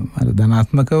අර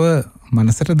ධනාත්මකව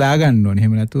මනසට දාගන්න ඕනේ.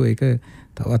 එහෙම නැතුව ඒක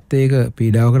තවත් ඒක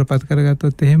පීඩාවකට පත්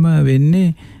කරගත්තොත් එහෙම වෙන්නේ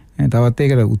තවත්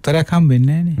ඒකට උත්තරයක්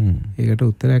හම්බෙන්නේ නැහනේ. ඒකට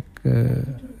උත්තරයක්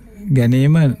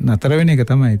ගැනීම නතර වෙන එක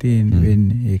තමයි තියෙන්නේ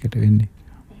වෙන්නේ. ඒකට වෙන්නේ.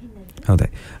 හොඳයි.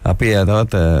 අපි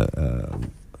තවත්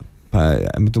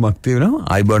ඇමතුමක් තියෙනවා.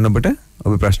 අයිබෝන් ඔබට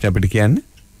ඔබේ ප්‍රශ්නේ අපිට කියන්න.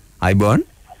 අයිබෝන්.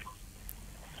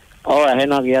 ඔව්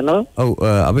ඇහෙනවා කියනවා. ඔව්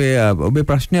ඔබේ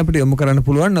ප්‍රශ්නේ අපිට යොමු කරන්න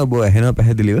පුළුවන්. ඔබ ඇහෙනවා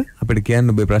පැහැදිලිව. අපිට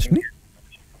කියන්න ඔබේ ප්‍රශ්නේ.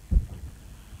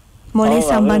 මොලේ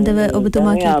සම්බන්ධව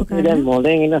ඔබතුමා කියපු කාරණා. දැන්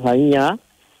මොලෙන් එන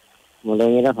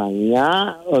සංඥා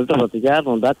වලට ප්‍රතිචාර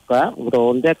නොදක්වා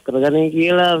උරෝන්දයක් කරගන්නේ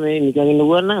කියලා මේ නිකන්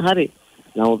ඉන්නුවා නම් හරි.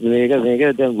 නමුත් මේක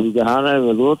දැන් බුදුදහම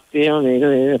වලුවොත් එහෙම මේක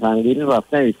සංගීත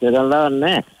ප්‍රශ්න විශ්ල කරලා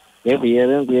නැහැ. ඒ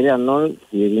පියරෙන් අන්නෝන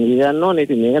ගන්න ඕනේ.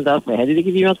 ඉතින් මේක තව පැහැදිලි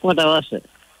කිරීමක් මට අවශ්‍යයි.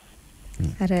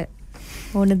 අර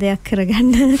ඕන දෙයක්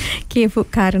කරගන්න කියපු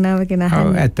කාරණාව ගැන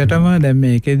අහන්න. ඇත්තටම දැන්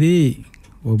මේකෙදී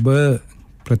ඔබ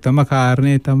ප්‍රථම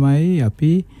කාරණේ තමයි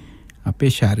අපි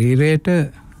අපේ ශරීරයට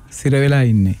සිර වෙලා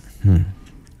ඉන්නේ.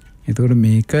 එතකොට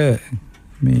මේක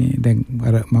මේ දැන්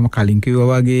අර මම කලින්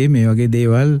කිව්වා වගේ මේ වගේ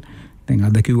දේවල් දැන්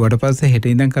අද කිව්වට පස්සේ හෙට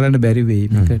ඉඳන් කරන්න බැරි වෙයි.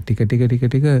 මේක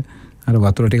ටික අර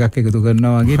වතුර ටිකක් එකතු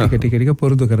කරනවා වගේ ටික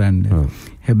පුරුදු කරන්න.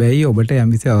 හැබැයි ඔබට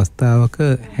යම්කිසි අවස්ථාවක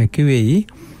හැකි වෙයි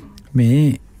මේ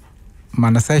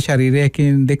මනසයි ශරීරය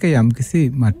කියන දෙක යම්කිසි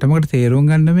මට්ටමකට තේරුම්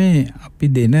ගන්න මේ අපි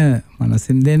දෙන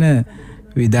මනසින් දෙන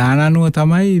විධාන අනුව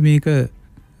තමයි මේක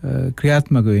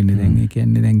ක්‍රියාත්මක වෙන්නේ. දැන් ඒ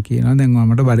කියන්නේ දැන් කියනවා දැන්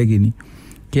මට බඩගිනි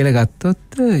කියලා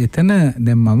ගත්තොත් එතන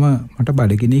දැන් මට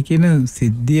බඩගිනි කියන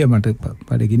සිද්ධිය මට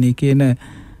බඩගිනි කියන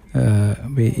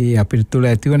ඒ අපිට තුළ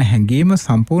ඇතිවන හැඟීම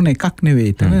සම්පූර්ණ එකක්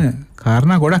නෙවෙයි. එතන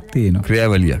කාරණා ගොඩක් තියෙනවා.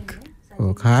 ක්‍රියාවලියක්.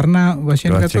 ඔව් කාරණා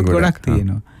වශයෙන් ගත්තොත් ගොඩක්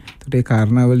තියෙනවා. ඒකට ඒ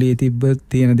කාරණාවලියේ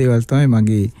තියෙන දේවල් තමයි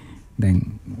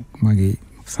මගේ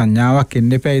සංඥාවක්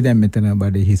එන්න එපායි. දැන් මෙතන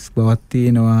බඩේ හිස් බවක්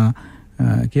තියෙනවා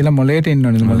කියලා මොලේට එන්න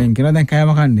ඕනේ. මොලෙන් කියනවා දැන්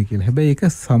කෑම කන්නේ කියලා. හැබැයි ඒක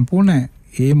සම්පූර්ණ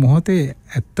ඒ මොහොතේ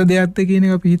ඇත්ත දෙයක්ද කියන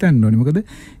එක අපි හිතන්න ඕනේ. මොකද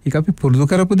ඒක අපි පුරුදු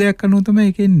කරපු දෙයක් අනුව තමයි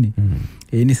ඒක එන්නේ.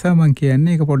 ඒ නිසා මම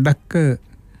කියන්නේ ඒක පොඩ්ඩක්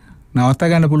නවත්ත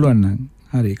ගන්න පුළුවන් නම්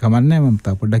හරි කමන්නේ මම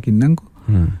තා පොඩ්ඩක් ඉන්නම්කෝ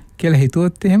කියලා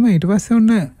හිතුවොත් එහෙම ඊට පස්සේ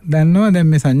ඔන්න දන්නවා දැන්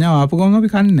මේ සංඥාව ආපු ගමන් අපි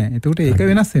කන්නේ. එතකොට ඒක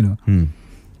වෙනස් වෙනවා.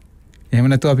 එහෙම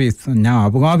නැත්නම් අපි සංඥාව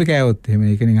ආපු ගමන් අපි කෑවොත් එහෙම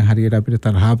ඒක නිකන් හරියට අපිට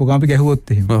තරහ ආපු ගමන් අපි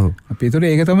ගැහුවොත් එහෙම. අපි ඒතකොට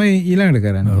ඒක තමයි ඊළඟට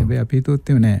කරන්නේ. හැබැයි අපි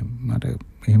හිතුවොත් එහෙම නෑ මට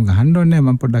එහෙම ගහන්න ඕනේ නෑ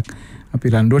මම පොඩ්ඩක්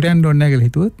අපි රණ්ඩුවට යන්න ඕනේ නෑ කියලා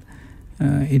හිතුවොත්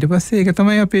ඊට පස්සේ ඒක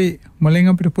තමයි අපි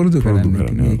මොලෙන් අපිට පුරුදු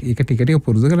කරන්නේ. ඒක ටික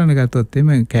පුරුදු කරන්න ගත්තොත්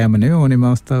එහෙම කෑම නෙවෙයි ඕනෙම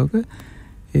අවස්ථාවක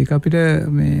ඒක අපිට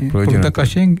මේ පුරුද්දක්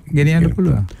වශයෙන් ගෙනියන්න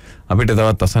පුළුවන්. අපිට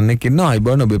තවත් අසන්නෙක් ඉන්නවා.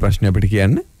 අයිබෝන් ඔබේ ප්‍රශ්නේ අපිට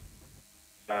කියන්න.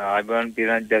 අයිබෝන්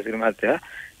පිරණ ජසිර මහත්තයා.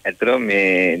 ඇත්තටම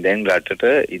මේ දැන්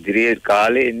රටට ඉදිරියේ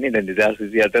කාලේ ඉන්නේ දැන්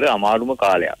 2024 අමාරුම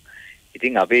කාලයක්.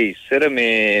 ඉතින් අපේ ඉස්සර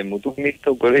මේ මුතු මිත්ත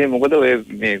කරේ මොකද ඔය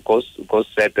මේ කොස්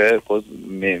ඇට කොස්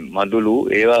මේ මඩුළු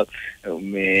ඒවා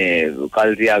මේ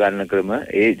කල් තියා ගන්න ක්‍රම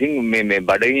ඒ ඉතින් මේ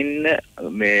බඩගින්න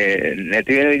මේ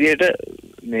නැති වෙන විදිහට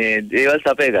මේ දේවල්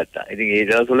සපේ ගත්තා. ඉතින් ඒ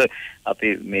දවස්වල අපි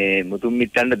මේ මුතුන්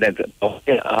මිත්තන්ට දැන්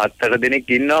 7-8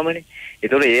 දෙනෙක් ඉන්නවමනේ.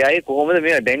 ඒතකොට ඒ අය කොහොමද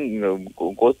මේ දැන්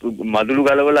මදුළු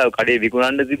ගලවලා කඩේ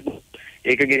විකුණන්න තිබ්බොත්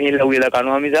ඒක ගෙනහිල්ලා උයලා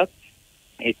කනවා මිසක්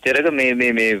එච්චරක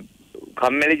මේ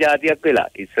කම්මැලි જાතියක් වෙලා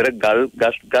ඉස්සර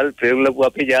ගල් ප්‍රයෝගලපු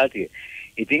අපේ જાතිය.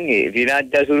 ඉතින් ඒ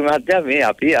විනාජ්ජසුරු මහත්තයා මේ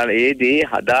අපි ඒ දේ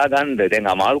හදාගන්න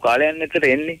දැන් අමාරු කාලයක් නැතර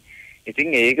එන්නේ.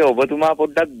 ඉතින් ඒක ඔබතුමා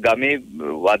පොඩ්ඩක් ගමේ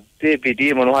වත්තේ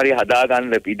පිටියේ මොන හරි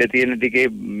හදාගන්න පිට තියෙන ටිකේ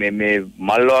මේ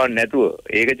මල්වන්න නැතුව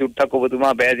ඒක චුට්ටක්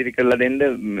ඔබතුමා පැහැදිලි කරලා දෙන්න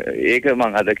ඒක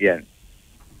මම අද කියන්නේ.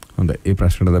 හොඳයි. ඒ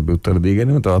ප්‍රශ්නට අපි උත්තර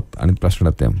දීගෙන තවත් අනිත්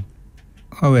ප්‍රශ්නටත් යමු.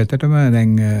 ඔව් ඇත්තටම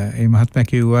දැන් මේ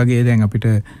මහත්මයා කිව්වා වගේ දැන් අපිට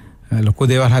ලොකු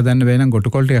දේවල් හදන්න බැහැ නම්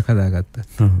ගොටුකොල් ටිකක්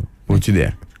හදාගත්තා. පුංචි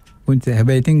දෙයක්. පුංචි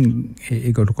හැබැයි ඉතින්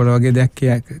ඒ ගොටුකොල් වගේ දෙයක්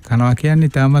කනවා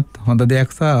කියන්නේ තාමත් හොඳ දෙයක්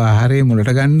සහ ආහාරයේ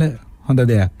මුලට ගන්න හොඳ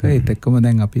දෙයක්. ඒත් එක්කම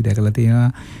දැන් අපි දැකලා තියෙනවා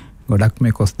ගොඩක්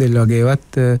මේ කොස් දෙල්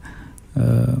වගේවත්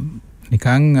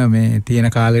නිකන් මේ තියෙන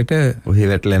කාලෙට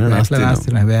ඔහි වැටලා යන නැස්ති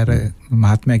වෙනවා. හැබැයි අර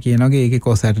මහත්මයා කියන වගේ ඒකේ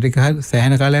කොස් ඇට ටික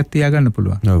සෑහෙන කාලයක් තියාගන්න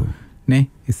පුළුවන්. ඔව්. නේ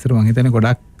ඉස්සර මං හිතන්නේ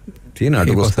ගොඩක් තියෙන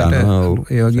අඩු කොස්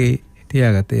ඒ වගේ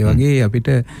තියාගත්තා. ඒ වගේ අපිට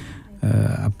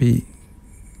අපි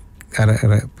අර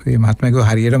මේ මහත්මයාගේ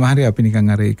හරියටම හරි අපි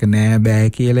නිකන් අර ඒක නෑ බෑ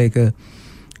කියලා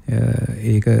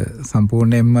ඒක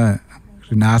සම්පූර්ණයෙන්ම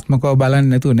ඍණාත්මකව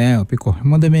බලන්නේ නැතුව නෑ අපි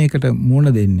කොහොමද මේකට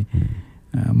මුහුණ දෙන්නේ.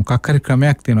 මොකක් හරි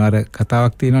ක්‍රමයක් තියෙනවා. අර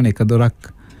කතාවක් තියෙනවනේ එක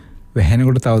දොරක්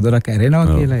වැහෙනකොට තව දොරක් ඇරෙනවා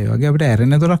කියලා. ඒ වගේ අපිට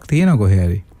ඇරෙන දොරක් තියෙනවා කොහේ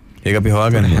හරි. ඒක අපි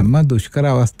හොයාගන්න හැම දුෂ්කර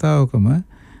අවස්ථාවකම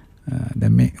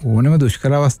දැන් මේ ඕනම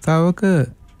දුෂ්කර අවස්ථාවක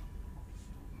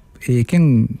ඒකෙන්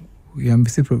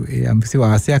යම්කිසි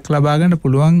වාසියක් ලබා ගන්න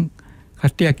පුළුවන්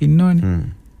කට්ටියක් ඉන්නවනේ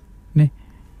නේ.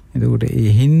 එතකොට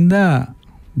ඒ හින්දා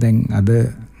දැන් අද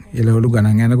එළවලු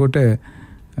ගණන් යනකොට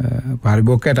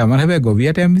පරිභෝගකයට අමර හැබැයි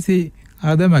ගොවියට යම්කිසි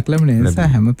ආදායමක් ලැබෙන නිසා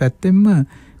හැම පැත්තෙම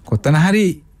කොතන හරි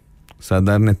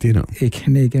සාධාරණයක් තියෙනවා. ඒ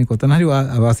කියන්නේ කොතන හරි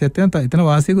අවාසියක් තියෙනවා. එතන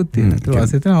වාසියකුත් තියෙනවා. ඒතර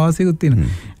වාසියක් තියෙනවා අවාසියකුත් තියෙනවා.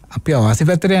 අපි අවාසි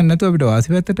පැත්තට යන්නේ නැතුව අපිට වාසි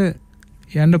පැත්තට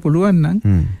යන්න පුළුවන් නම්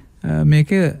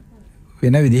මේක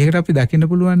වෙන විදිහකට අපි දකින්න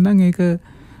පුළුවන් නම් ඒක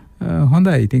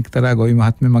හොඳයි. ඉතින් එක්තරා ගොවි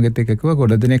මහත්මයා මගෙත් එක්ක කිව්වා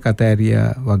ගොඩ දෙනෙක් අතෑරියා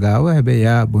වගාව. හැබැයි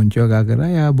යා බොංචි වගා කරා.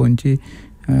 යා බොංචි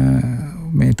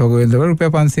මේ තොගවෙල්ද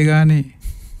රුපියල් 500 ගානේ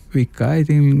වික්කා.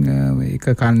 ඉතින් ඒක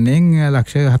කන්නෙන්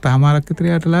ලක්ෂ 7.5ක්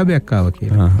විතර යාට ලාභයක් ආවා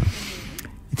කියලා.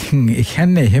 ඉතින් ඒ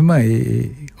කියන්නේ එහෙම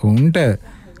උන්ට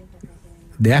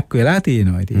දෙයක් වෙලා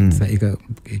තියෙනවා. ඉතින් ඒක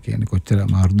ඒ කියන්නේ කොච්චර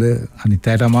අමාරුද අනිත්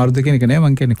අයට අමාරුද කියන එක නෑ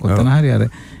මං කියන්නේ කොතන හරි අර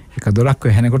එක දොරක්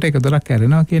වැහෙනකොට එක දොරක්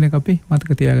ඇරෙනවා කියන එක අපි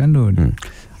මතක තියාගන්න ඕනේ.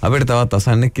 අපිට තවත්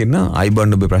අසන්නෙක් ඉන්න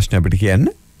අයිබෝන් ඔබේ ප්‍රශ්න අපිට කියන්න.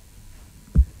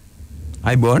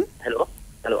 අයිබෝන්.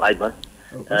 හලෝ අයිබෝන්.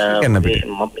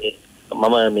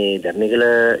 මම මේ ධර්මගල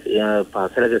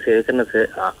පාසලක සේවය කරන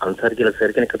අන්සර් කියලා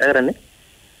සර් කෙනෙක් කතා කරන්නේ.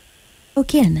 ඔව්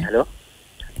කියන්න. හලෝ.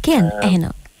 කියන්න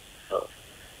එහෙනම්.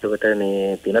 ඒකට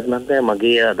මේ පිනත් මන්දා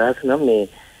මගේ අදහස නම් මේ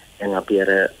දැන් අපි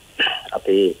අර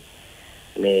අපේ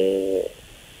මේ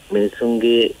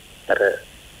මිනිසුන්ගේ අර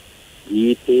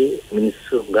ජීවිතේ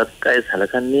මිනිස්සු ගත් අය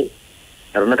සලකන්නේ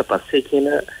කරුණට පස්සේ කියන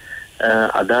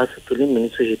අදහස තුලින්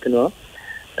මිනිස්සු හිතනවා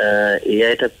ඒ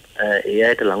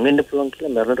අයට ලඟ වෙන්න පුළුවන්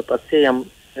කියලා මරණයට පස්සේ යම්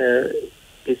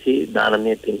කිසි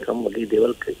දානමය පින්කම් වගේ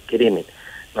දේවල් කිරීමෙන්.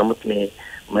 නමුත්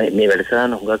මේ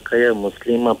වැඩසටහන හුඟක් අය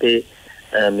මුස්ලිම් අපේ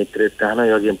මිත්‍රත්වන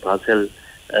යෝගින් පාසල්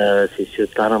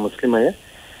ශිෂ්‍යත්වන මුස්ලිම් අය.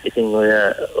 ඉතින් ඔය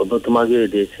ඔබතුමාගේ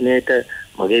දේශනාවට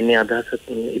මගේ මේ අදහස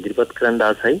ඉදිරිපත් කරන්න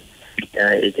ආසයි.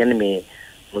 ඒ කියන්නේ මේ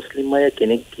මුස්ලිම් අය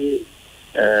කෙනෙක්ගේ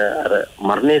අර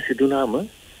මරණය සිදුනාම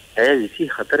ඇය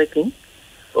 24කින්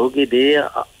ඔහුගේ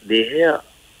දේහය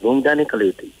ගොම්දානය කළ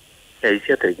යුතුයි.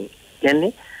 24කින්.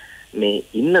 කියන්නේ මේ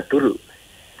ඉන්නතුරු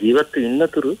ජීවත්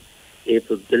ඉන්නතුරු ඒ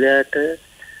පුද්ගලයාට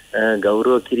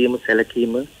ගෞරව කිරීම,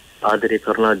 සැලකීම, ආදරය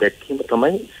කරුණා දැක්වීම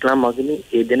තමයි ඉස්ලාම් ආගමේ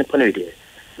ඒ දෙන පණිවිඩය.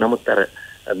 නමුත් අර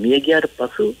මිය ගියාට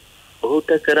පසු ඔහුට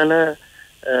කරන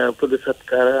පොදු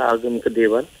සත්කාර ආගමික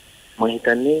දේවල් මම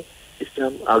හිතන්නේ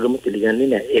ඉස්ලාම් ආගම පිළිගන්නේ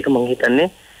නැහැ. ඒක මම හිතන්නේ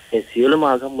මේ සියලුම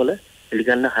ආගම් වල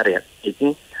පිළිගන්න හරයක්.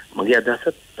 ඉතින් මගේ අදහස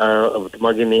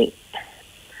ඔබතුමාගේ මේ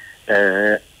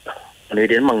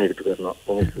පණිවිඩයෙන් මම ඉදිරි කරනවා.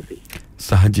 කොහොමද?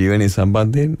 සහජීවනයේ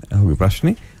සම්බන්ධයෙන් ඔහුගේ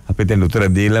ප්‍රශ්නේ අපි දැන් උත්තර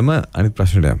දීලම අනිත්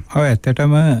ප්‍රශ්නට යමු. ඔව්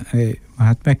ඇත්තටම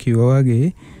මහත්මයා කිව්වා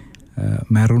වගේ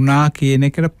මරුණා කියන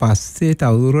එකට පස්සේ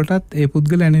තවදුරටත් ඒ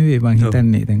පුද්ගලයා නෙවෙයි මං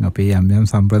හිතන්නේ. දැන් අපේ යම්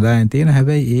සම්ප්‍රදායන් තියෙන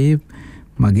හැබැයි ඒ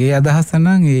මගේ අදහස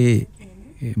නම්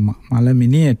ඒ මල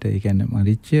මිනියට ඒ කියන්නේ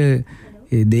මරිච්ච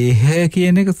ඒ දේහය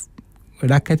කියන එක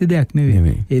වැඩක් ඇති දෙයක්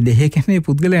නෙවෙයි. ඒ දේහය කියන්නේ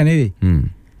පුද්ගලයා නෙවෙයි.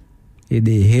 ඒ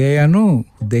දේහය යනු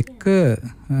දෙක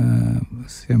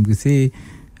සම්කිසි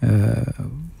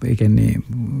ඒ කියන්නේ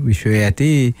විශ්වයේ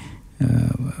ඇති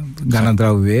ඝන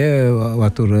ද්‍රව්‍ය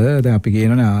වතුර දැන් අපි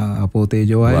කියනනේ අපෝ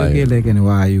තේජෝ වායු කියලා. ඒ කියන්නේ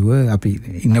වායුව අපි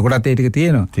ඉන්න කොටත් ඒ ටික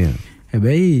තියෙනවා.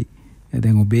 හැබැයි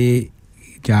දැන් ඔබේ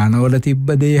ඥානවල තිබ්බ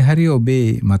දේ හරි ඔබේ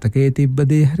මතකයේ තිබ්බ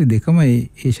දේ හරි දෙකම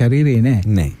ඒ ශරීරේ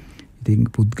නෑ. ඉතින්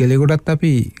පුද්ගලයෙකුටත්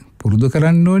අපි පුරුදු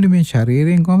කරන්න ඕනේ මේ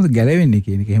ශරීරයෙන් කොහොමද ගැලවෙන්නේ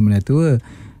කියන එක. එහෙම නැතුව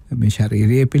මේ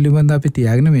ශරීරය පිළිබඳ අපි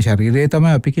තියාගෙන මේ ශරීරය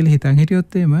තමයි අපි කියලා හිතන්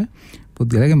හිටියොත් එහෙම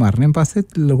පුද්ගලයාගේ මරණයෙන්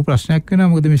පස්සෙත් ලොකු ප්‍රශ්නයක් වෙනවා.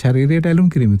 මොකද මේ ශරීරයට ඇලුම්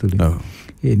කිරීම තුලින්.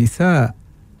 ඒ නිසා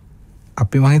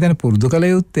අපි මම හිතන්නේ පුරුදු කළ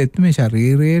යුත්තේ මේ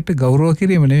ශරීරයට ගෞරව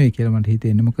කිරීම නෙවෙයි කියලා මට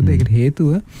හිතෙන්නේ. මොකද ඒකට හේතුව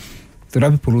ඒතර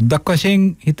අපි පුරුද්දක් වශයෙන්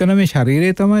හිතන මේ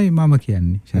ශරීරය තමයි මම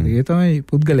කියන්නේ. ශරීරය තමයි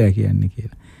පුද්ගලයා කියන්නේ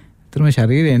කියලා. ඒතර මේ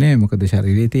ශරීරය නෙවෙයි. මොකද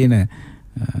ශරීරයේ තියෙන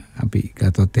අපි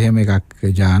ගත්තොත් එහෙම එකක්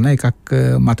ඥාන එකක්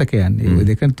මතකයන්. ඒ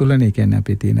දෙක තුලනේ කියන්නේ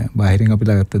අපි තියෙන බාහිරින් අපි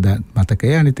ලාගත්ත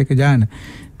මතකය අනිත් එක ඥාන.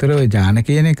 ඒතර ඔය ඥාන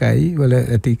කියන එකයි වල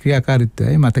ඇති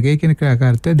ක්‍රියාකාරීත්වයයි මතකයේ කියන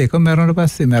ක්‍රියාකාරීත්වය දෙකම මරණයට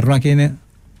පස්සේ මරණා කියන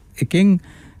එකෙන්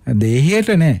දේහයට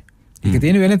නෑ. ඒක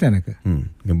තියෙන වෙන තැනක.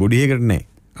 බොඩි එකට නෑ.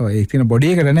 ඔව් ඒක තියෙන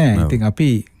බොඩි එකට නෑ. ඉතින්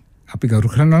අපි ගරු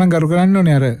කරනවා නම් ගරු කරන්න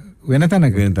ඕනේ අර වෙන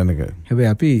තැනක.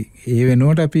 හැබැයි අපි ඒ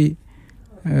වෙනුවට අපි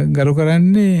ගරු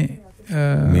කරන්නේ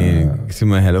මේ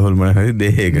කිසිම හැලහොල්මන හරි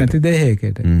දේහයකට. නැති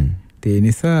දේහයකට. ඒ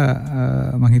නිසා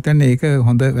මම හිතන්නේ ඒක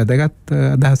හොඳ වැදගත්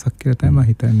අදහසක් කියලා තමයි මම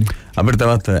හිතන්නේ. අපිට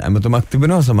තවත් ඇමතුමක්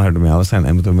තිබෙනවා සමහරට මේ අවසන්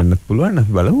ඇමතුම වෙන්නත් පුළුවන්.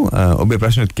 අපි බලමු. ඔබේ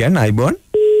ප්‍රශ්නෙත් කියන්න අයිබෝන්.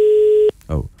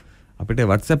 ඔව්. අපිට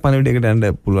WhatsApp පණිවිඩයකට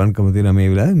යන්න පුළුවන්කම තියෙනවා මේ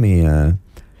වෙලාවේ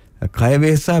මේ කය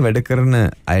වේසා වැඩ කරන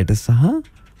අයට සහ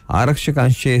ආරක්ෂක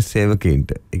අංශයේ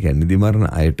සේවකයින්ට ඒ කියන්නේ නිදිමරණ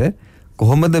අයට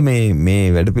කොහොමද මේ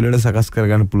වැඩ පිළිවෙල සකස්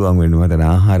කරගන්න පුළුවන් වෙන්නේ? මතන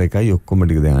ආහාර එකයි ඔක්කොම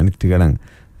ටික දැන් අනිත් ටික නම්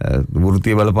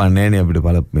වෘත්තීය බලපන්නේ නැහැ නේ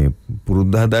අපිට මේ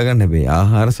පුරුද්ද හදාගන්න. හැබැයි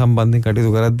ආහාර සම්බන්ධයෙන්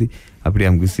කටයුතු කරද්දී අපිට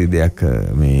යම් කිසි දෙයක්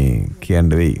මේ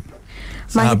කියන්න වෙයි.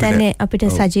 මම හිතන්නේ අපිට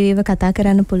සජීවීව කතා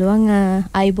කරන්න පුළුවන්.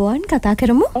 අයිබෝන් කතා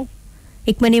කරමු.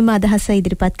 ඉක්මනින්ම අදහස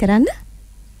ඉදිරිපත් කරන්න.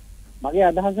 මගේ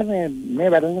අදහස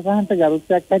මේ වැඩසටහනට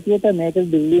ගරුත්වයක් ඇටියට මේක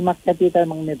දිල්ලීමක් ඇටියට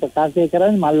මම මේ ප්‍රකාශය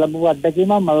කරන්නේ මල් ලැබුව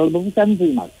අත්දැකීම මල් ලැබුව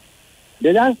සංසීමක්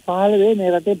 2015 මේ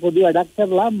රටේ පොදු වැඩක්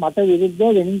කරලා මට විරුද්ධව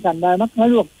වෙනින් කණ්ඩායමක්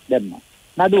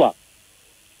නඩුවක්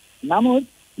නමුත්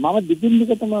මම දිගින්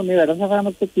දිගටම මේ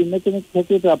වැඩසටහනත් එක්ක ඉන්න කෙනෙක්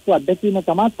හැටියට අපු අත්දැකීම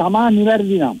තමා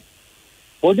නිවැරදි නම්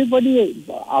පොඩි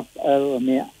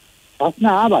මේ ප්‍රශ්න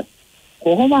ආවත්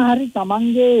කොහොම හරි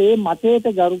තමන්ගේ මේ මතයට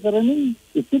ගරු කරමින්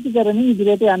ඉස්තිති කරමින්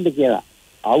ඉදිරියට යන්න කියලා.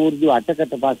 අවුරුදු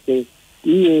 8කට පස්සේ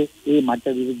ඒ මට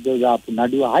විරුද්ධව දාපු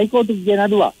නඩුව හයිකෝර්තුවේ ගිය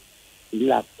නඩුව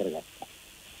ඉල්ලා කරගත්තා.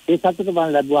 ඒ සතුට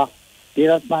මම ලැබුවා.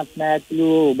 ඊරස් මාත්මා ඇතුළු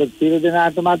ඔබ සියලු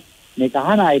දෙනාටමත් මේක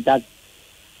අහන අයටත්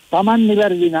තමන්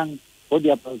නිවැරදි නම්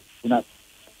පොඩි අපුණක්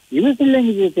ඉවසිල්ලෙන්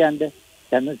ඉදිරියට යන්න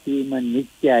දැනසීම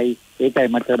නිත්‍යයි. ඒකයි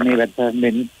මට මේ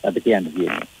වැඩසටහනෙන් අද කියන්න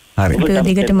තියෙන්නේ. හරි.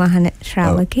 දිගට මහන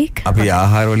ශ්‍රාවකෙක්. අපි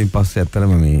ආහාර වලින් පස්සේ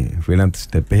ඇත්තටම මේ වෙනත්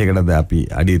ස්ටෙප් එකකටද අපි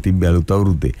අඩිය තිබ්බ අලුත්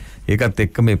අවුරුද්දේ. ඒකත්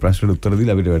එක්ක මේ ප්‍රශ්නට උත්තර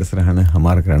දීලා අපිට වැඩසටහන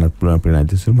හමාර කරන්නත් පුළුවන්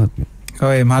ප්‍රේනාජසුල් මහත්මිය.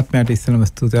 ඔය මහත්මයාට ඉස්සෙල්ලාම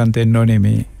ස්තුතිවන්ත වෙන්න ඕනේ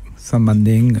මේ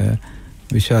සම්බන්ධයෙන්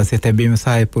විශ්වාසය තැබීම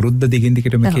සහ පුරුද්ද දිගින්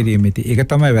දිගටම කිරීම. ඒක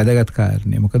තමයි වැදගත්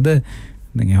කාරණේ. මොකද දැන්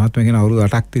මහත්මයා කියන අවුරුදු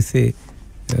 8ක් තිස්සේ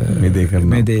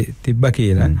මේ දේ තිබ්බා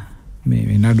කියලා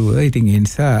මේ නඩුව. ඉතින් ඒ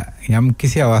නිසා යම්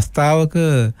කිසි අවස්ථාවක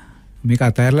මේක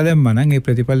අතහැරලා දැම්මා නම් ඒ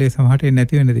ප්‍රතිඵලයේ සමහරට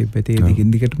නැති වෙන්න තිබ්බේ. ඒ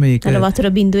දිගින් දිගටම ඒක වතුර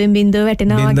බිඳුවෙන් බිඳුව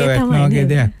වැටෙනවා වගේ තමයි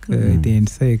දෙයක්. ඒ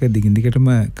නිසා ඒක දිගින් දිගටම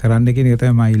කරන්න කියන එක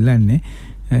තමයි මම ඉල්ලන්නේ.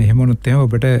 එහෙම වුණොත් එහෙම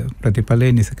ඔබට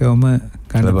ප්‍රතිඵලයේ නිසකවම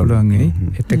ගන්න පුළුවන් වෙයි.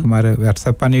 ඒත් එක්කම අර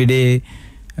WhatsApp පණිවිඩයේ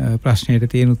ප්‍රශ්නෙට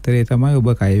තියෙන උත්තරේ තමයි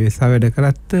ඔබ කය වේසා වැඩ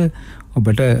කරත්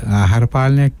ඔබට ආහාර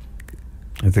පාලනයක්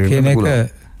කියන එක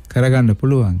කරගන්න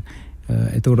පුළුවන්.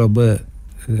 එතකොට ඔබ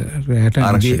රැට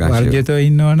වර්ජිතව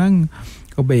ඉන්නවා නම්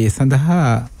ඔබ ඒ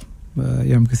සඳහා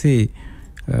යම්කිසි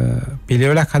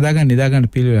පිළිවෙලක් හදාගන්න නිදාගන්න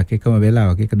පිළිවෙලක් එකම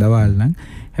වෙලාවක එක දවල් නම්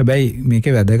හැබැයි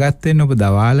මේකේ වැදගත් වෙන්නේ ඔබ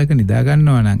දවාලක නිදා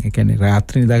ගන්නවා නම් ඒ කියන්නේ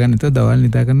රාත්‍රී නිදා ගන්න නැතුව දවල්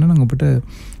නිදා ගන්නවා නම් ඔබට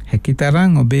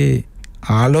හැකිතරම් ඔබේ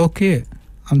ආලෝකය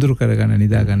අඳුරු කරගන්න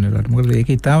නිදා ගන්න වෙලාවට. මොකද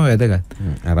ඒක ඊටාම වැදගත්.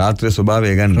 රාත්‍රියේ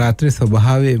ස්වභාවය ගන්න. රාත්‍රියේ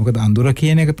ස්වභාවය මොකද අඳුර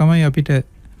කියන එක තමයි අපිට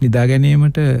නිදා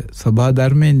ගැනීමට ස්වභාව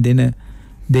ධර්මයෙන් දෙන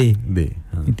දේ.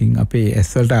 ඉතින් අපේ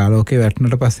ඇස් වලට ආලෝකය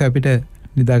වැටුණට පස්සේ අපිට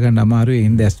නිදා ගන්න අමාරුයි.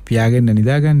 ඉතින් ඇස් පියාගෙන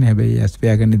නිදා ගන්න. හැබැයි ඇස්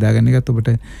පියාගෙන නිදා ගන්න එකත් ඔබට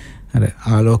අර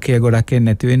ආලෝකය ගොඩක්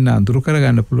නැති වෙන්න අඳුරු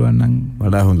කරගන්න පුළුවන් නම්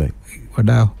වඩා හොඳයි.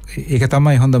 වඩා ඒක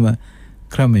තමයි හොඳම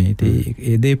ක්‍රමය. ඉතින්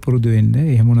ඒ දේ පුරුදු වෙන්න.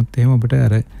 එහෙම වුණොත් එහෙම ඔබට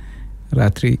අර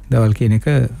රාත්‍රී දවල් කියන එක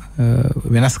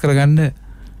වෙනස් කරගන්න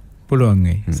පුළුවන්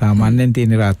වෙයි. සාමාන්‍යයෙන්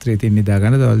තියෙන රාත්‍රියේ තියෙන නිදා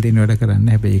ගන්න දවල් තියෙන වැඩ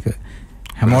කරන්න. හැබැයි ඒක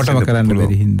හැමෝටම කරන්න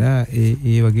බැරි හින්දා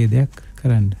ඒ වගේ දෙයක්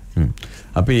කරන්න.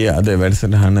 අපි අද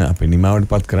වැඩසටහන අපි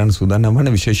නිමාවටපත් කරන්න සූදානම්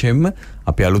වන විශේෂයෙන්ම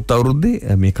අපි අලුත්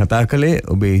අවුරුද්දේ මේ කතා කළේ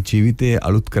ඔබේ ජීවිතය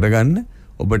අලුත් කරගන්න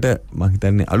ඔබට මම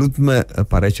හිතන්නේ අලුත්ම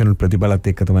පරීක්ෂණ ප්‍රතිඵලත්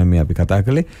එක්ක තමයි මේ අපි කතා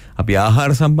කළේ. අපි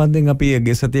ආහාර සම්බන්ධයෙන් අපි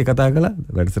ගිය සතියේ කතා කළා.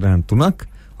 වැඩසටහන් 3ක්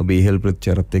ඔබේ ඉහළ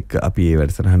ප්‍රතිචාරත් එක්ක අපි මේ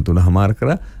වැඩසටහන් 3 හමාර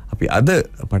කරා. අපි අද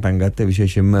පටන් ගත්ත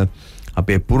විශේෂයෙන්ම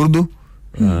අපේ පුරුදු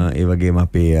ඒ වගේම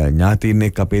අපේ ඥාතීන්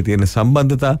එක්ක අපේ තියෙන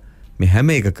සම්බන්ධතා මේ හැම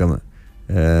එකකම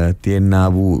තියෙනා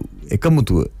වූ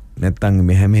එකමුතුව නැත්තම්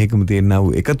මේ හැම එකම තියෙනා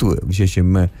වූ එකතුව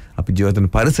විශේෂයෙන්ම අපි ජීවත් වෙන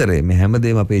පරිසරය මේ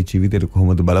හැමදේම අපේ ජීවිතේට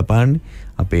කොහොමද බලපාන්නේ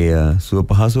අපේ සුව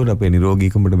පහසුවට අපේ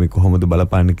නිරෝගීකමට මේ කොහොමද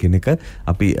බලපාන්නේ කියන එක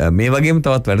අපි මේ වගේම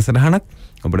තවත් වැඩසටහනක්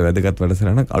අපේ වැදගත්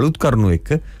වැඩසටහනක් අලුත් කරුණු එක්ක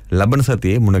ලබන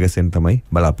සතියේ මුණ ගැසෙන්න තමයි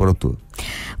බලාපොරොත්තු වෙන්නේ.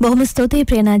 බොහොම ස්තුතියි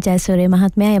ප්‍රේනා ජයසූරිය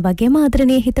මහත්මයා. ඒ වගේම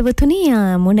ආදරණීය හිතවතුනි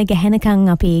මුණ ගැහෙනකන්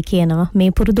අපි කියනවා මේ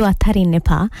පුරුදු අත්හරින්න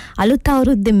එපා. අලුත්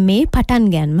අවුරුද්දේ මේ පටන්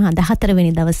ගන්න අද 4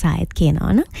 වෙනි දවස් ආයෙත්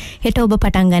කියනවනම් හෙට ඔබ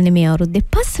පටන් ගන්න මේ අවුරුද්දේ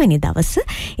 5 වෙනි දවස.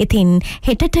 ඉතින්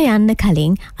හෙටට යන්න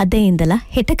කලින් අද ඉඳලා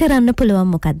හෙට කරන්න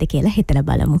පුළුවන් මොකද්ද කියලා හිතලා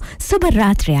බලමු. සුබ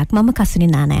රාත්‍රියක්. මම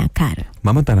කසුනි නානායක්කාර.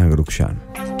 මම තනග Rukshan.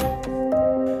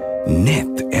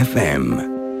 Neth FM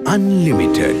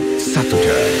Unlimited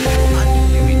Sathuta.